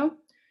 years ago.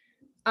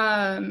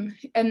 And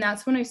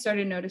that's when I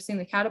started noticing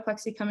the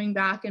cataplexy coming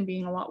back and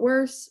being a lot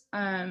worse.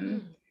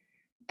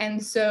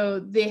 And so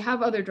they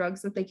have other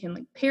drugs that they can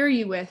like pair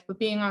you with, but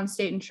being on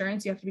state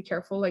insurance, you have to be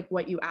careful like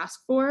what you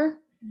ask for.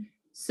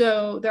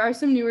 So there are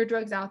some newer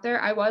drugs out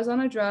there. I was on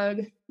a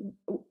drug.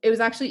 It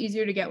was actually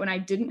easier to get when I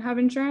didn't have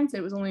insurance.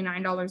 It was only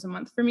 $9 a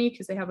month for me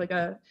because they have like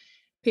a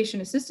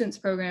patient assistance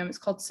program. It's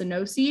called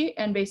Sunosi,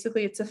 and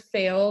basically it's a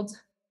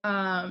failed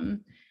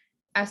SNRI,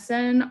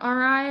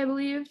 I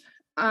believe.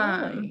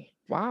 Really?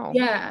 Wow.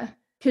 Yeah.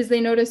 because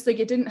they noticed like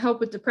it didn't help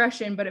with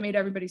depression, but it made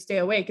everybody stay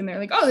awake. And they're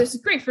like, oh, this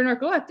is great for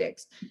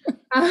narcoleptics.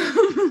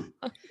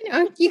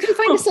 You can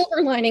find a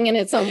silver lining in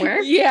it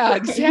somewhere. Yeah,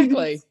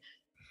 exactly.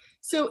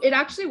 So it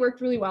actually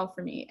worked really well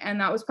for me.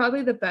 And that was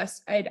probably the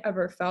best I'd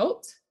ever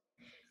felt.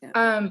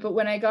 Yeah. But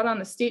when I got on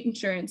the state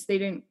insurance, they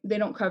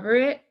don't cover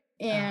it.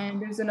 And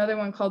there's another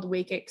one called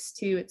Wakix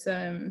too. It's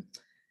an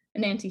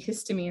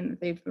antihistamine that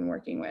they've been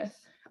working with.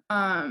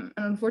 And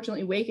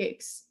unfortunately,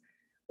 Wakix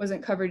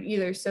wasn't covered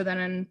either. So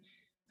then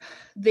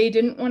they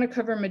didn't want to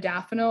cover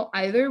modafinil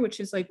either,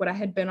 which is like what I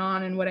had been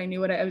on and what I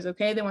knew I was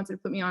okay. They wanted to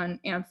put me on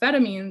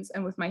amphetamines.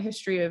 And with my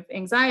history of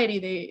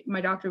anxiety,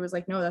 my doctor was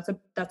like, no, that's a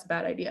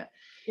bad idea.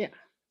 Yeah.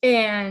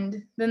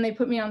 And then they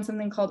put me on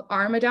something called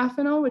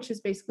armodafinil, which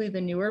is basically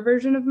the newer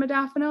version of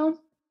modafinil.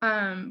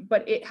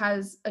 But it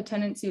has a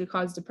tendency to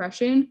cause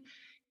depression.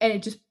 And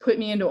it just put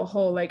me into a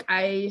hole. Like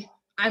I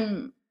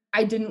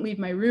didn't leave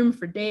my room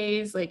for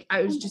days. Like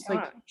I was just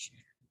like,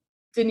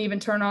 didn't even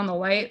turn on the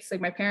lights.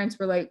 Like my parents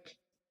were like,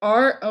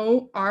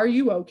 are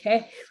you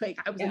okay? Like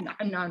I was like,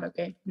 I'm not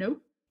okay.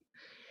 Nope.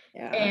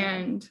 Yeah.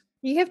 And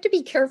you have to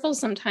be careful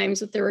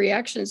sometimes with the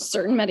reactions to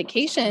certain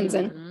medications.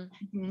 And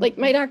like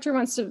my doctor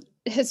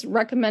has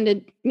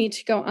recommended me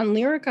to go on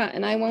Lyrica,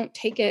 and I won't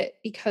take it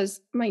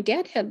because my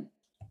dad had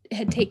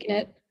taken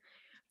it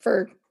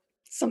for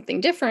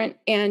something different,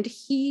 and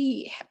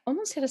he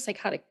almost had a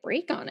psychotic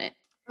break on it.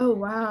 Oh,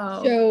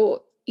 wow.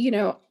 So,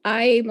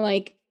 I'm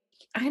like,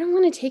 I don't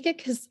want to take it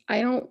because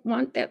I don't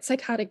want that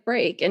psychotic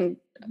break. And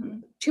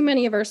too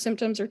many of our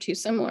symptoms are too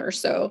similar.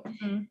 So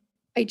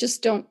I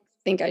just don't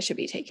think I should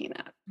be taking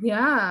that.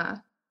 Yeah.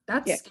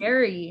 That's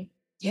scary.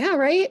 Yeah.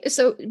 Right.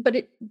 So,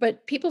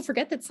 but people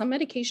forget that some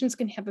medications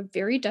can have a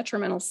very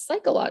detrimental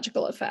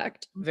psychological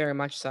effect. Very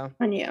much so.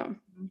 On you.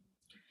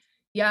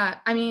 Yeah.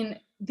 I mean,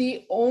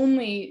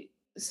 modafinil,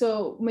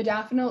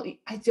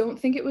 I don't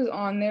think it was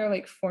on their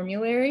like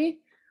formulary,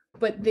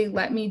 but they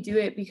let me do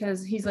it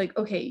because he's like,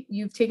 okay,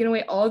 you've taken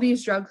away all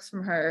these drugs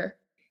from her.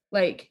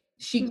 Like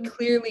she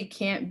clearly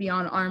can't be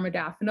on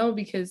armodafinil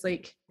because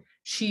like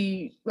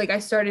I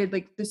started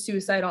like the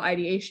suicidal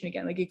ideation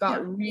again. Like it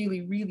got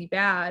really, really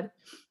bad.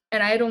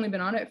 And I had only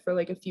been on it for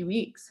like a few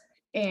weeks.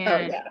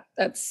 And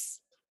time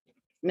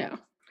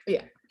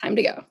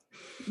to go.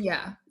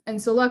 Yeah.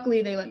 And so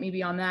luckily they let me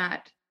be on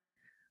that.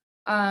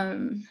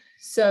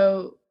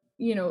 So,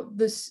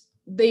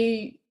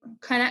 they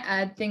kind of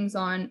add things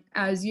on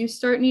as you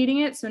start needing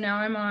it. So now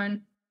I'm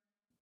on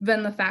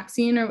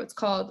venlafaxine, or what's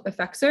called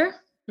Effexor.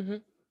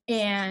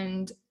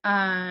 And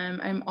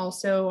I'm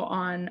also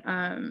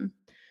on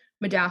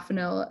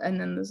modafinil and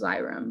then the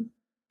Xyrem.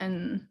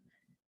 And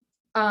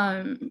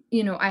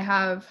I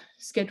have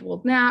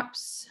scheduled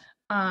naps.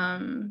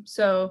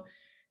 So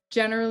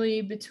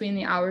generally between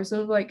the hours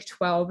of like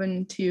 12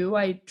 and 2,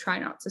 I try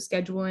not to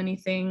schedule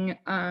anything.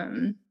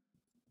 And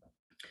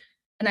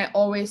I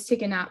always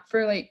take a nap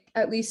for like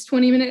at least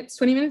 20 minutes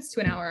to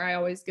an hour. I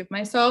always give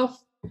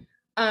myself.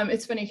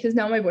 It's funny because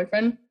now my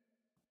boyfriend,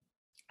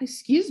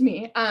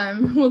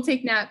 will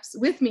take naps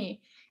with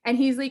me. And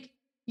he's like,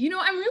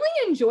 I'm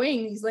really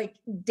enjoying these like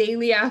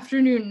daily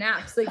afternoon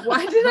naps. Like,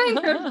 why did I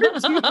never do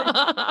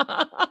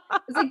that?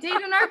 It's like date a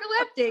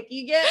narcoleptic.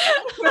 You get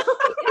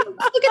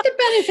look at the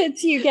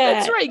benefits you get.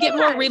 That's right. You get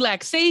more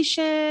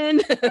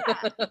relaxation.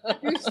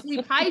 Your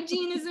sleep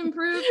hygiene is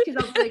improved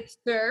because I was like,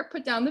 sir,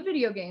 put down the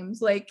video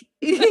games. Like,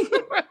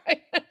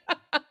 right.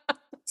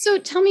 So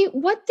tell me,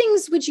 what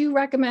things do you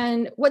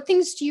recommend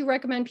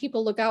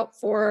people look out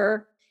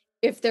for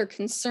if they're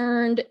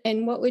concerned?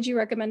 And what would you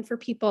recommend for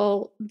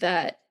people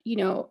that,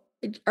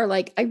 are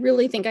like, I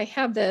really think I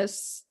have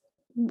this.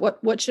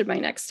 What should my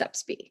next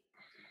steps be?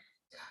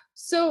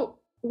 So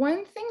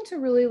one thing to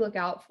really look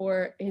out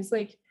for is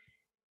like,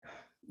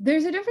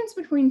 there's a difference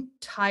between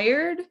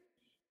tired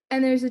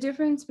and there's a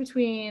difference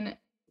between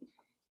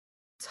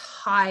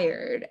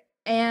tired.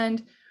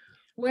 And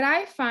what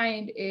I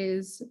find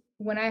is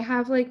when I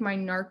have like my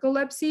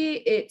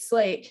narcolepsy, it's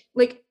like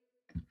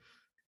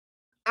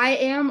I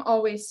am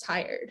always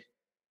tired,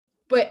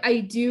 but I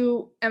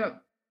do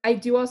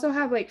also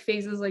have like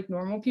phases like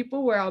normal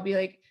people where I'll be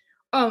like,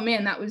 oh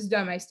man, that was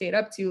dumb. I stayed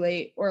up too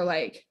late. Or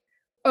like,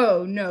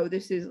 oh no,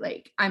 this is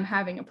like, I'm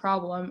having a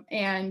problem.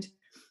 And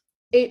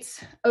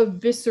it's a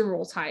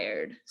visceral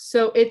tired.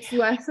 So it's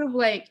less of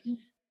like,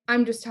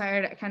 I'm just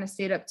tired. I kind of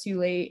stayed up too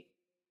late,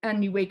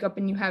 and you wake up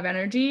and you have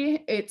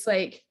energy. It's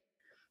like,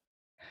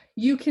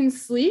 you can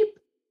sleep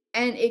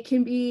and it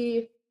can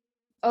be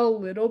a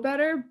little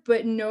better,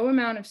 but no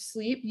amount of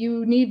sleep.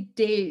 You need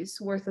days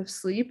worth of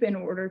sleep in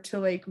order to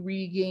like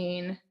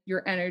regain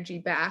your energy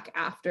back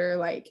after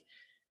like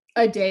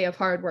a day of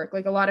hard work.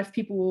 Like a lot of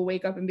people will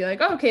wake up and be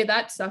like, oh, okay,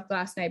 that sucked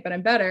last night, but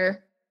I'm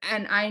better.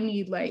 And I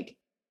need like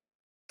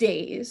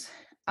days.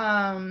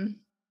 And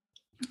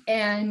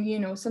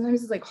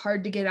sometimes it's like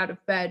hard to get out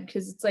of bed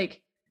because it's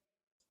like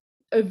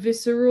a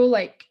visceral,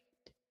 like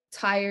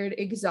tired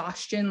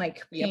exhaustion,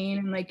 like pain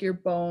in like your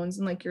bones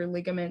and like your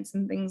ligaments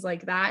and things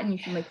like that, and you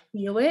can like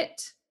feel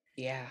it.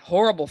 Yeah,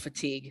 horrible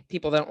fatigue.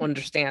 People don't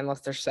understand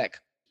unless they're sick.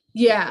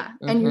 Yeah.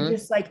 And you're Mhm.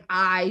 just like,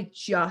 I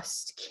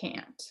just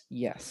can't.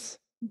 Yes.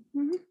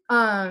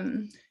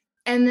 And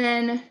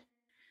then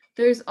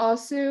there's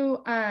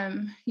also,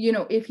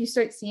 if you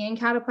start seeing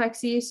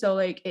cataplexy, so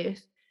like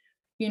if,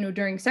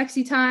 during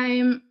sexy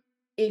time,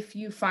 if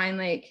you find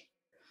like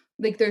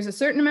there's a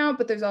certain amount,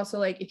 but there's also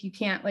like if you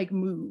can't like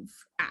move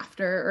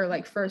after or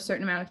like for a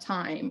certain amount of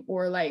time,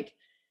 or like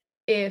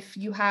if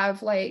you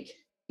have like,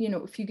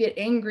 if you get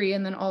angry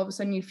and then all of a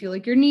sudden you feel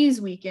like your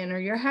knees weaken or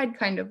your head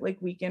kind of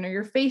like weaken or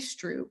your face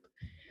droop.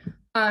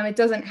 It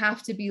doesn't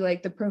have to be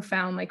like the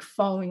profound like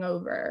falling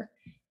over.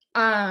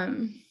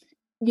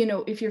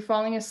 If you're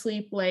falling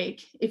asleep,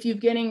 like if you're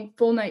getting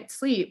full night's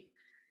sleep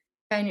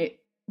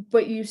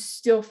but you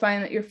still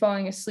find that you're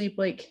falling asleep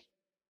like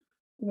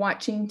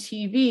watching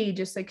TV,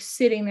 just like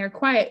sitting there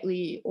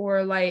quietly,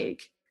 or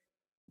like,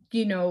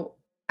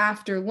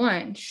 after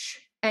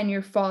lunch and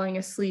you're falling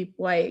asleep,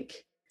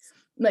 like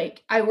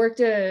I worked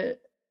an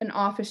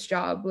office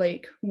job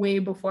like way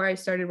before I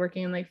started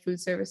working in like food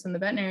service in the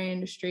veterinary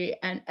industry,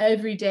 and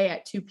every day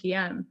at 2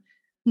 p.m.,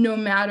 no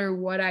matter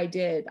what I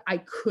did, I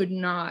could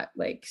not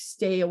like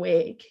stay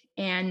awake.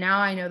 And now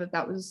I know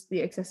that was the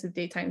excessive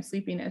daytime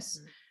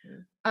sleepiness.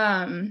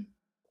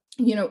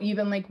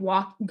 Even like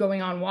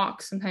going on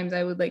walks, sometimes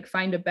I would like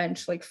find a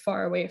bench like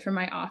far away from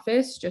my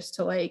office just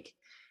to like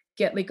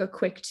get like a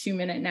quick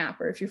 2-minute nap,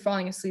 or if you're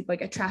falling asleep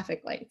like at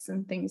traffic lights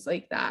and things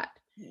like that.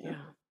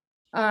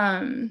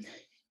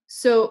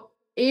 So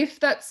if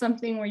that's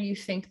something where you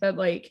think that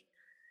like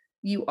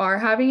you are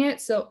having it,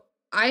 so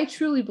I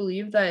truly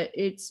believe that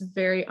it's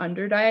very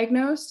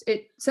underdiagnosed.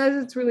 It says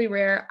it's really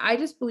rare. I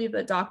just believe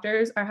that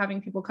doctors are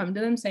having people come to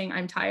them saying,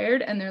 I'm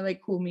tired. And they're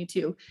like, cool, me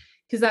too.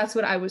 Because that's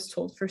what I was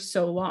told for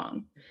so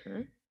long.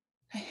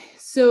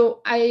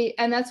 So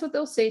and that's what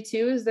they'll say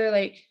too, is they're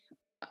like,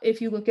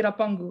 if you look it up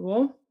on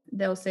Google,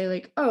 they'll say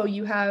like, oh,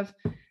 you have,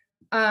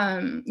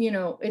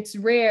 it's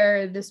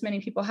rare. This many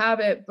people have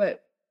it,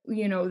 but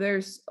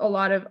there's a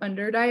lot of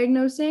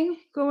underdiagnosing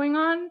going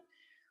on.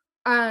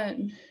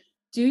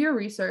 Do your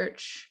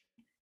research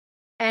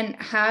and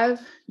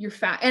have your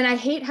and I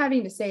hate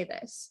having to say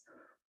this,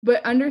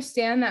 but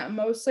understand that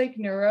most like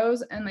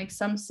neuros and like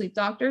some sleep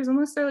doctors,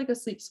 unless they're like a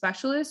sleep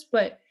specialist,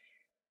 but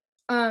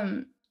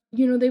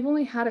they've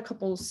only had a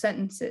couple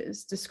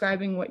sentences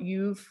describing what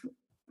you're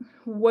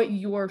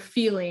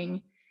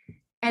feeling,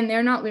 and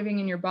they're not living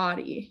in your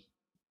body.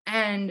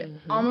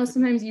 And almost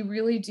sometimes you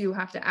really do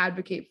have to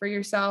advocate for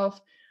yourself,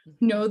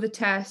 know the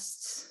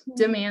tests,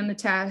 demand the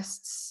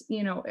tests,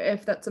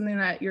 if that's something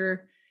that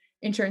your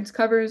insurance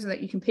covers or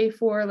that you can pay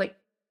for, like,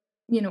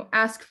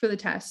 ask for the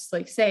tests,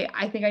 like say,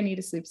 I think I need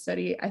a sleep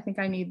study. I think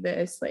I need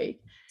this, like,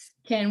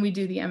 can we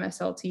do the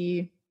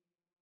MSLT?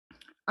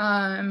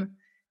 I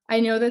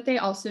know that they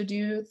also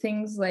do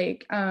things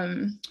like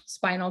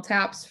spinal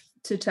taps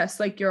to test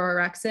like your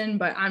orexin,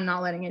 but I'm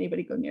not letting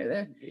anybody go near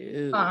there.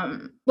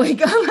 Like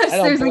unless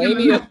there's like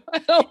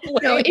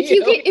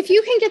if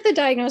you can get the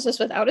diagnosis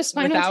without a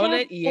spinal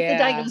tap, get the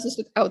diagnosis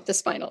without the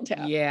spinal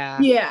tap.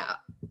 Yeah.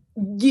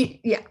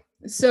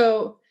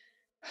 So,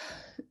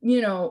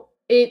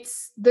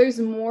 there's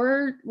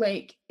more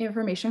like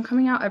information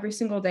coming out every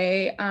single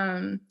day.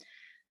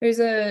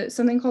 There's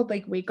something called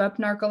like Wake Up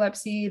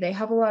Narcolepsy. They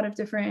have a lot of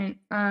different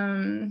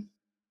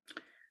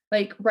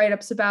like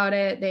write-ups about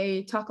it.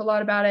 They talk a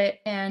lot about it.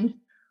 And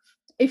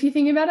if you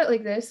think about it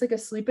like this, like a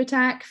sleep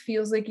attack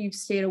feels like you've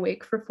stayed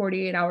awake for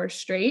 48 hours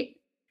straight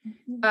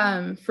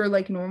for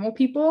like normal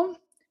people.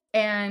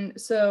 And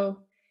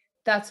so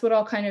that's what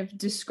I'll kind of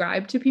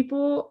describe to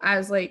people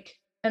as like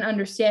an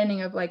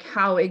understanding of like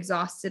how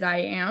exhausted I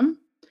am.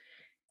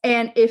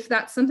 And if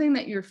that's something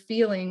that you're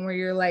feeling where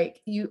you're like,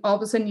 you all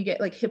of a sudden you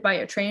get like hit by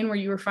a train where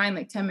you were fine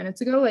like 10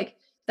 minutes ago, like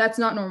that's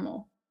not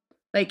normal.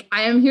 Like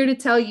I am here to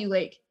tell you,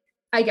 like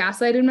I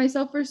gaslighted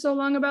myself for so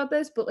long about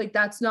this, but like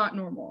that's not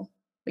normal.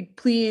 Like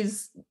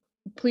please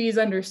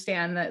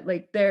understand that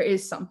like there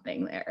is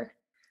something there.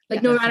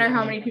 Like no matter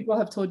how many people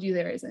have told you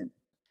there isn't.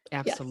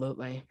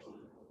 Absolutely.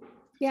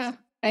 Yeah.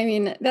 I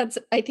mean,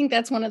 I think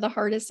that's one of the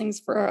hardest things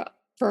for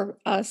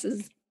us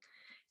is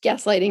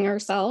gaslighting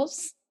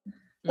ourselves.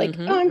 Like,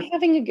 oh, I'm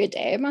having a good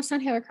day. I must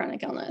not have a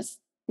chronic illness.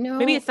 No,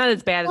 maybe it's not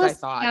as bad as I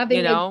thought.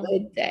 Having a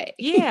good day.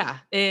 Yeah,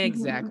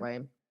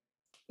 exactly.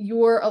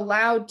 You're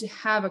allowed to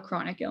have a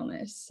chronic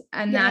illness.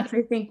 And that's,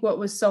 I think, what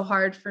was so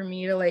hard for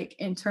me to like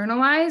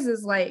internalize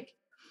is like,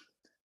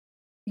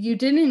 you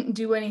didn't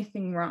do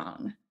anything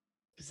wrong.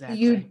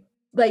 Exactly.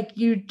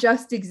 You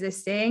just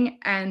existing.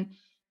 And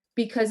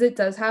because it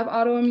does have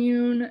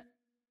autoimmune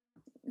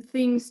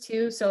things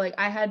too. So like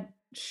I had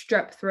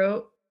strep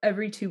throat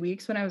every 2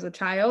 weeks when I was a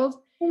child.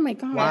 Oh my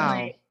God. Wow.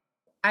 And, like,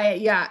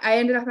 I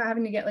ended up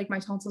having to get like my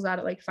tonsils out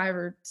at like 5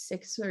 or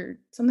 6 or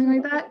something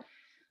like that.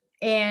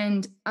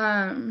 And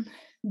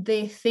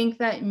they think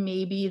that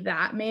maybe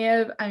that may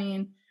have, I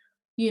mean,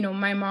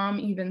 my mom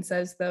even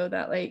says though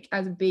that like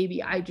as a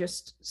baby, I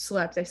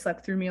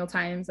slept through meal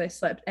times.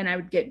 And I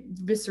would get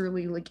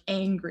viscerally like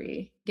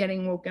angry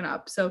getting woken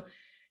up. So,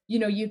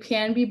 you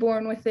can be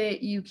born with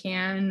it. You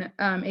can,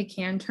 it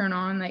can turn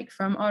on like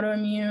from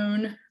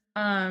autoimmune.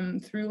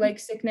 through like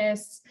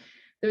sickness.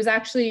 There was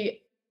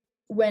actually,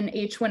 when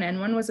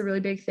H1N1 was a really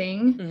big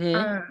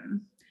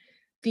thing,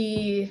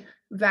 the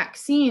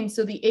vaccine,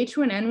 so the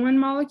H1N1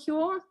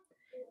 molecule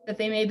that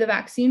they made the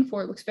vaccine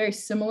for looks very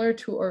similar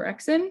to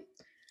orexin.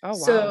 Oh, wow.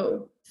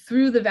 So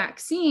through the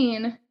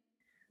vaccine,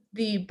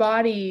 the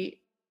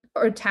body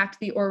attacked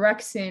the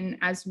orexin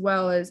as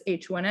well as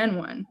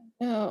H1N1.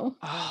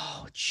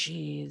 Oh,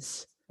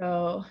 geez.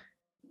 So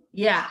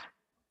yeah,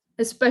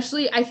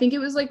 especially I think it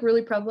was like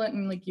really prevalent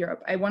in like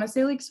Europe. I want to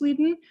say like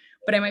Sweden,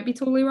 but I might be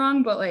totally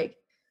wrong. But like,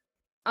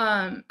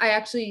 I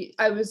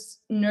was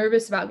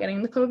nervous about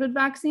getting the COVID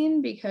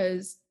vaccine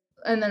because,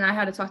 and then I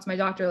had to talk to my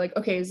doctor, like,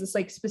 okay, is this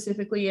like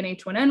specifically an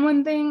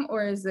H1N1 thing,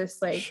 or is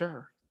this like,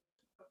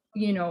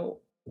 you know,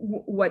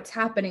 what's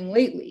happening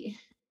lately?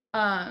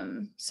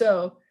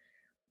 So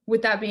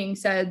with that being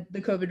said,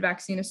 the COVID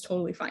vaccine is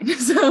totally fine.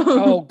 So,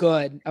 oh,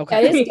 good.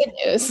 Okay. That is good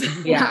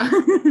news. Yeah.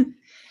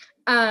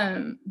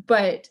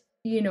 But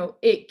you know,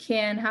 it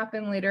can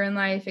happen later in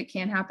life. It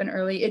can happen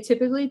early. It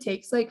typically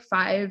takes like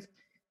 5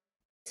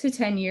 to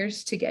 10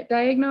 years to get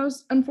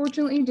diagnosed.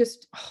 Unfortunately,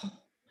 just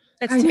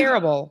that's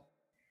terrible.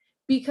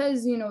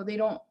 Because, you know,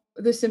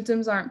 the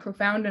symptoms aren't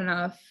profound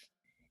enough.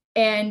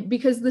 And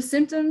because the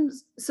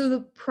symptoms, so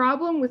the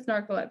problem with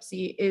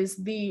narcolepsy is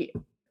the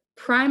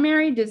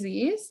primary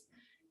disease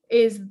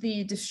is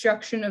the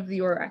destruction of the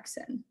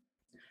orexin.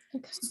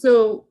 Okay.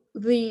 So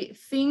the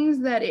things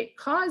that it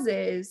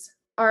causes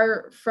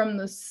are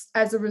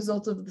as a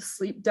result of the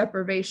sleep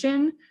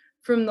deprivation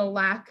from the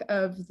lack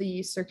of the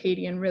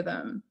circadian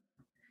rhythm.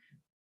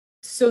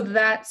 So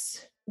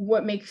that's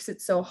what makes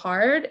it so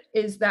hard,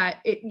 is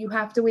that you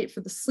have to wait for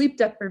the sleep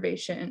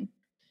deprivation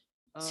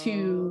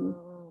to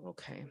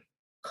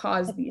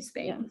cause these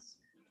things.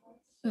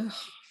 Yeah.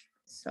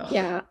 So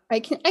yeah, I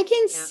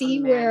can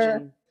see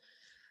where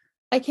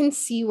I can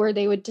see where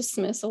they would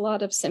dismiss a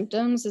lot of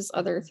symptoms as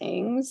other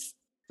things.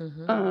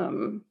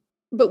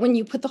 But when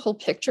you put the whole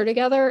picture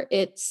together,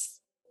 it's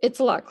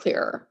a lot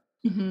clearer.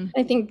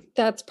 I think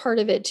that's part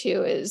of it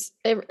too, is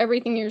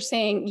everything you're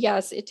saying.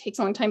 Yes, it takes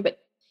a long time, but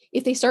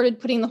if they started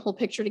putting the whole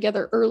picture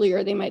together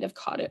earlier, they might have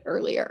caught it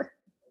earlier.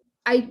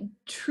 I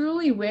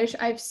truly wish,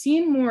 I've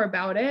seen more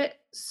about it.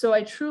 So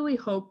I truly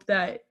hope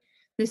that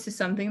this is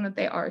something that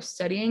they are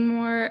studying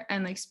more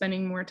and like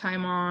spending more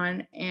time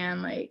on,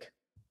 and like,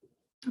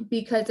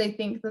 because I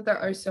think that there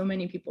are so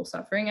many people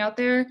suffering out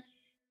there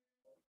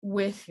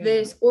with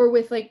this, or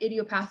with like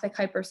idiopathic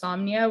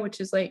hypersomnia, which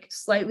is like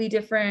slightly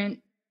different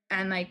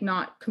and like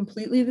not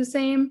completely the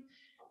same,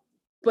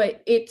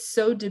 but it's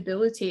so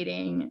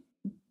debilitating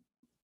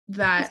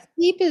that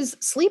sleep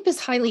is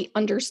highly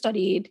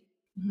understudied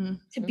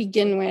to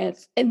begin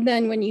with. And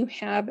then when you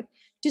have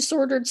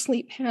disordered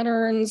sleep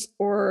patterns,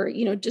 or,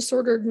 you know,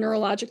 disordered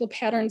neurological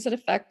patterns that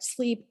affect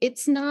sleep,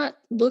 it's not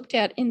looked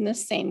at in the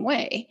same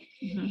way.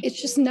 It's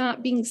just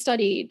not being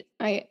studied.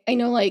 I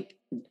know, like,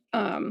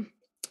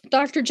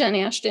 Dr. Jen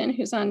Ashton,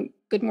 who's on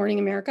Good Morning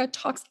America,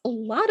 talks a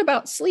lot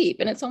about sleep.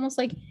 And it's almost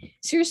like,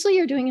 seriously,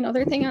 you're doing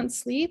another thing on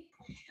sleep?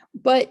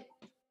 But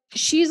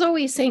she's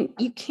always saying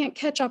you can't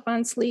catch up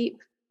on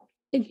sleep.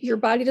 Your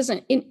body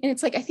doesn't. And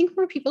it's like, I think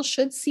more people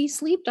should see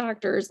sleep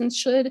doctors and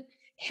should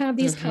have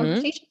these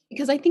conversations,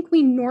 because I think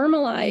we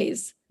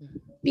normalize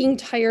being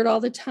tired all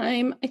the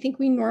time. I think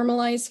we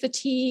normalize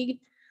fatigue.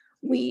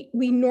 We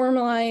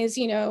normalize,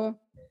 you know,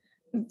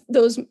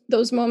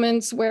 those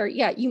moments where,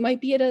 you might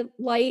be at a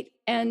light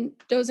and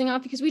dozing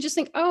off because we just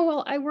think, oh,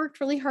 well, I worked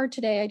really hard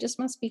today, I just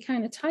must be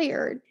kind of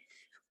tired.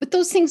 But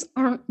those things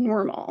aren't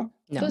normal.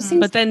 No.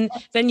 But then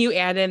you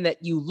add in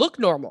that you look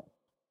normal.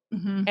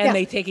 Mm-hmm. And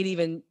they take it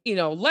even,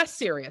 less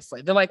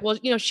seriously. They're like, well,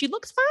 she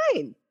looks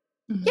fine.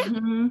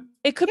 Mm-hmm. Yeah.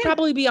 It could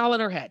probably be all in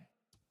her head.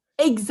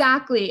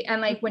 Exactly.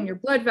 And like when your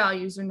blood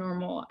values are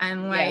normal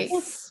and like,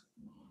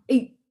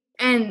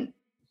 and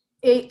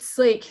it's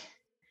like,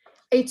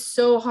 it's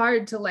so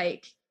hard to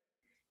like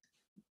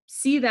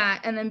see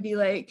that and then be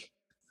like,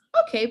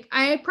 okay,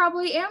 I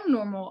probably am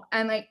normal.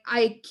 And like,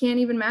 I can't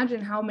even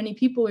imagine how many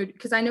people are,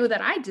 because I know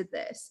that I did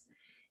this.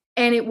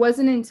 And it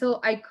wasn't until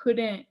I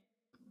couldn't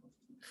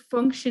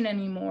function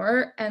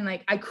anymore and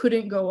like I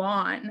couldn't go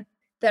on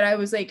that I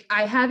was like,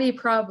 I have a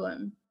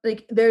problem.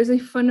 Like there's a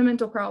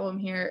fundamental problem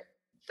here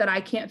that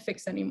I can't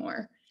fix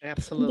anymore.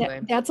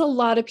 Absolutely. That's a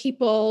lot of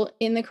people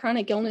in the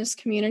chronic illness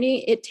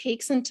community. It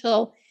takes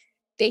until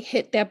they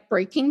hit that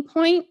breaking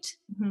point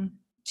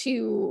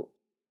to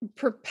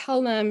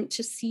propel them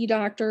to see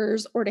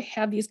doctors or to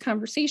have these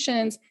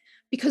conversations,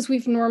 because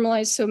we've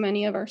normalized so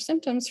many of our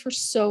symptoms for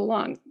so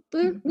long.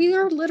 We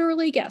are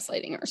literally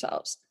gaslighting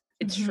ourselves.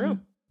 It's true.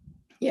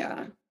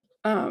 Yeah.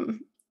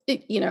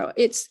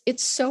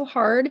 It's so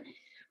hard,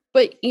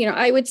 but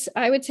I would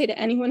say to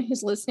anyone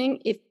who's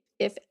listening,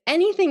 if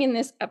anything in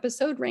this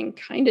episode rang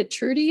kind of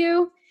true to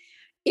you,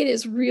 it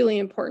is really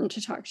important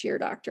to talk to your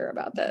doctor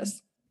about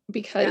this,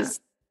 because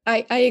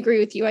I agree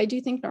with you. I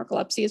do think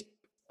narcolepsy is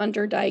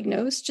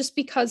underdiagnosed just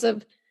because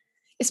of,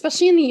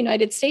 especially in the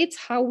United States,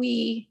 how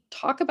we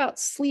talk about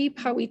sleep,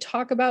 how we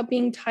talk about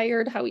being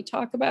tired, how we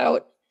talk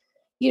about,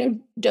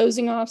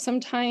 dozing off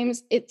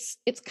sometimes. It's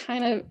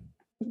kind of,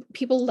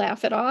 people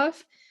laugh it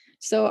off.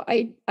 So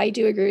I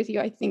do agree with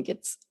you. I think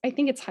it's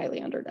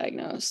highly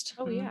underdiagnosed.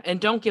 Oh yeah. And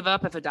don't give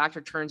up if a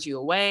doctor turns you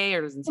away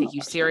or doesn't take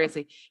you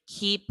seriously.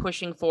 Keep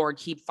pushing forward,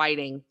 keep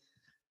fighting.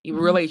 You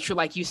really should,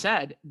 like you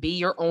said, be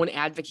your own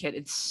advocate.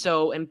 It's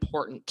so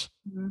important.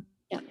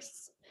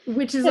 Yes.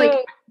 Which is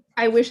like,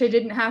 I wish I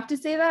didn't have to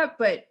say that,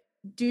 but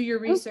do your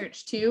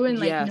research too, and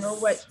like know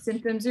what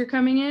symptoms are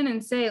coming in,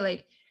 and say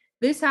like,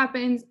 this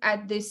happens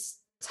at this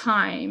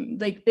time,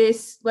 like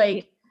this,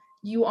 like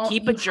you all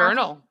keep a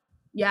journal.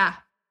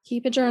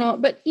 Keep a journal,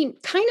 but you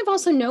kind of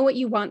also know what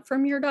you want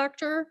from your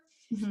doctor.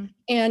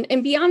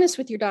 And be honest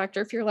with your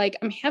doctor. If you're like,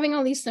 I'm having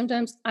all these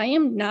symptoms, I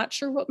am not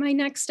sure what my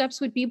next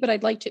steps would be, but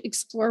I'd like to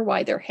explore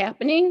why they're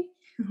happening.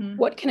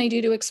 What can I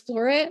do to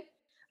explore it?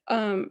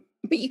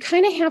 But you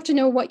kind of have to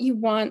know what you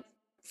want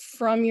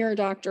from your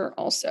doctor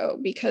also,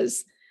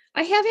 because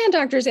I have had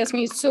doctors ask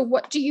me, so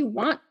what do you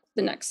want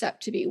the next step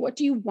to be? What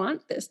do you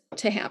want this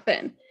to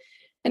happen?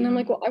 And I'm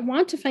like, well, I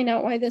want to find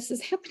out why this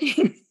is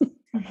happening.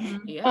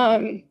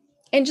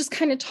 And just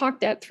kind of talk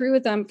that through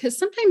with them, because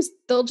sometimes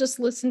they'll just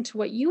listen to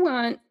what you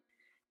want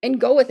and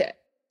go with it.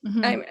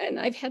 And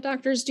I've had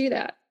doctors do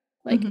that.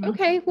 Like,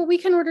 okay, well, we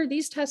can order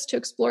these tests to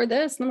explore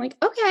this. And I'm like,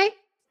 okay,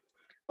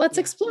 let's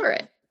explore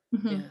it.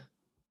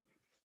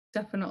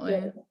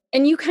 Definitely.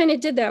 And you kind of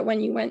did that when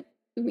you went,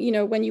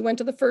 when you went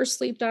to the first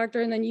sleep doctor,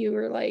 and then you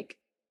were like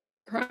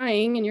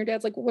crying, and your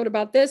dad's like, well, what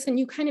about this? And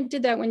you kind of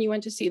did that when you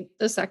went to see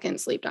the second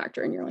sleep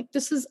doctor, and you're like,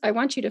 I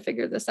want you to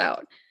figure this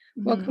out.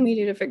 What can we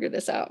do to figure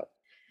this out?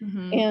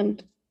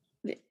 And,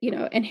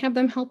 and have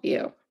them help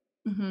you.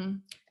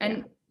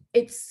 And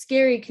it's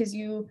scary because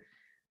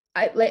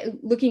I like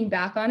looking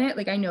back on it,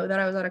 like I know that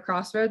I was at a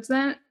crossroads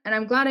then, and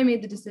I'm glad I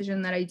made the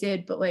decision that I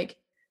did, but like,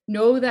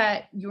 know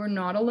that you're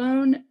not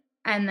alone,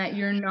 and that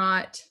you're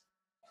not,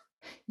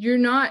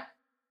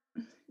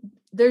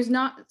 there's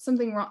not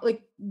something wrong.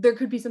 Like there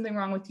could be something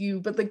wrong with you,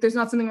 but like, there's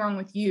not something wrong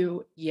with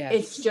you.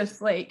 It's just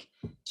like,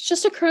 it's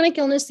just a chronic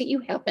illness that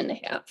you happen to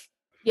have.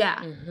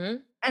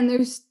 And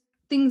there's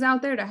things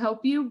out there to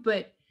help you,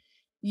 but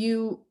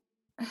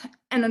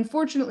and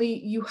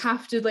unfortunately you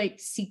have to like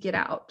seek it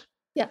out.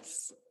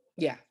 Because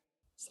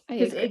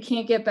it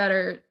can't get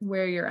better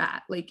where you're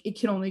at. Like it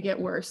can only get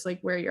worse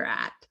like where you're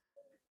at.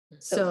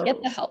 So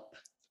get the help.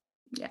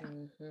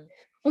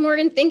 Well,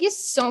 Morgan, thank you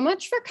so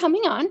much for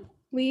coming on.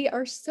 We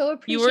are so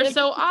appreciative. You were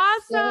so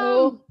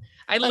awesome.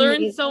 I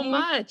learned so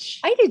much.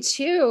 I did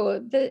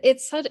too.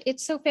 It's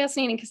so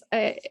fascinating because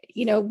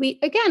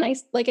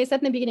like I said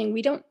in the beginning,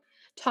 we don't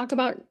talk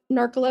about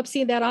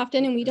narcolepsy that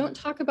often, and we don't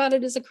talk about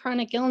it as a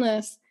chronic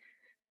illness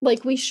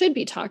like we should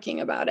be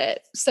talking about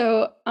it.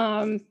 So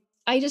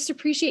I just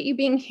appreciate you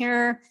being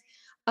here.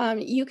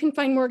 You can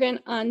find Morgan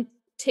on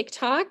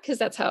TikTok, because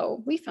that's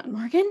how we found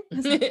Morgan.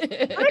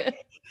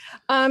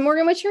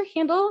 Morgan, what's your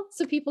handle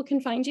so people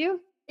can find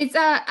you? It's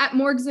at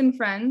Morgs and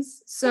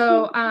Friends.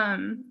 So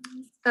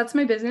that's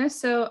my business.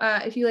 So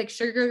if you like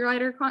sugar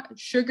glider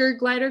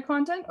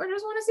content, or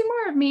just want to see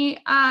more of me,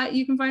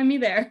 you can find me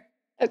there.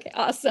 Okay,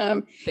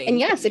 awesome. And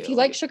yes, if you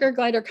like sugar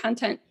glider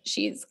content,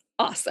 she's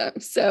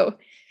awesome. So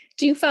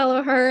do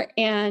follow her.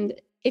 And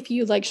if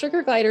you like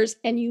sugar gliders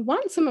and you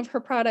want some of her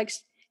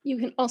products, you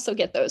can also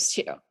get those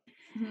too.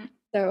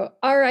 So,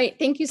 all right.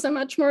 Thank you so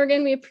much,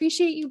 Morgan. We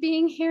appreciate you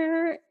being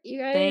here. You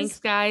guys. Thanks,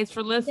 guys,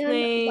 for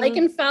listening. Like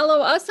and follow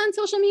us on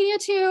social media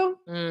too.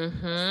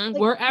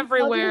 We're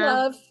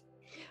everywhere.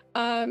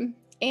 And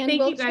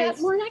we'll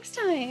chat more next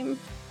time.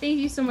 Thank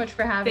you so much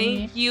for having me.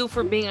 Thank you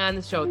for being on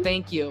the show.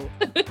 Thank you.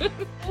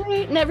 All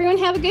right. And everyone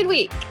have a good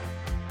week.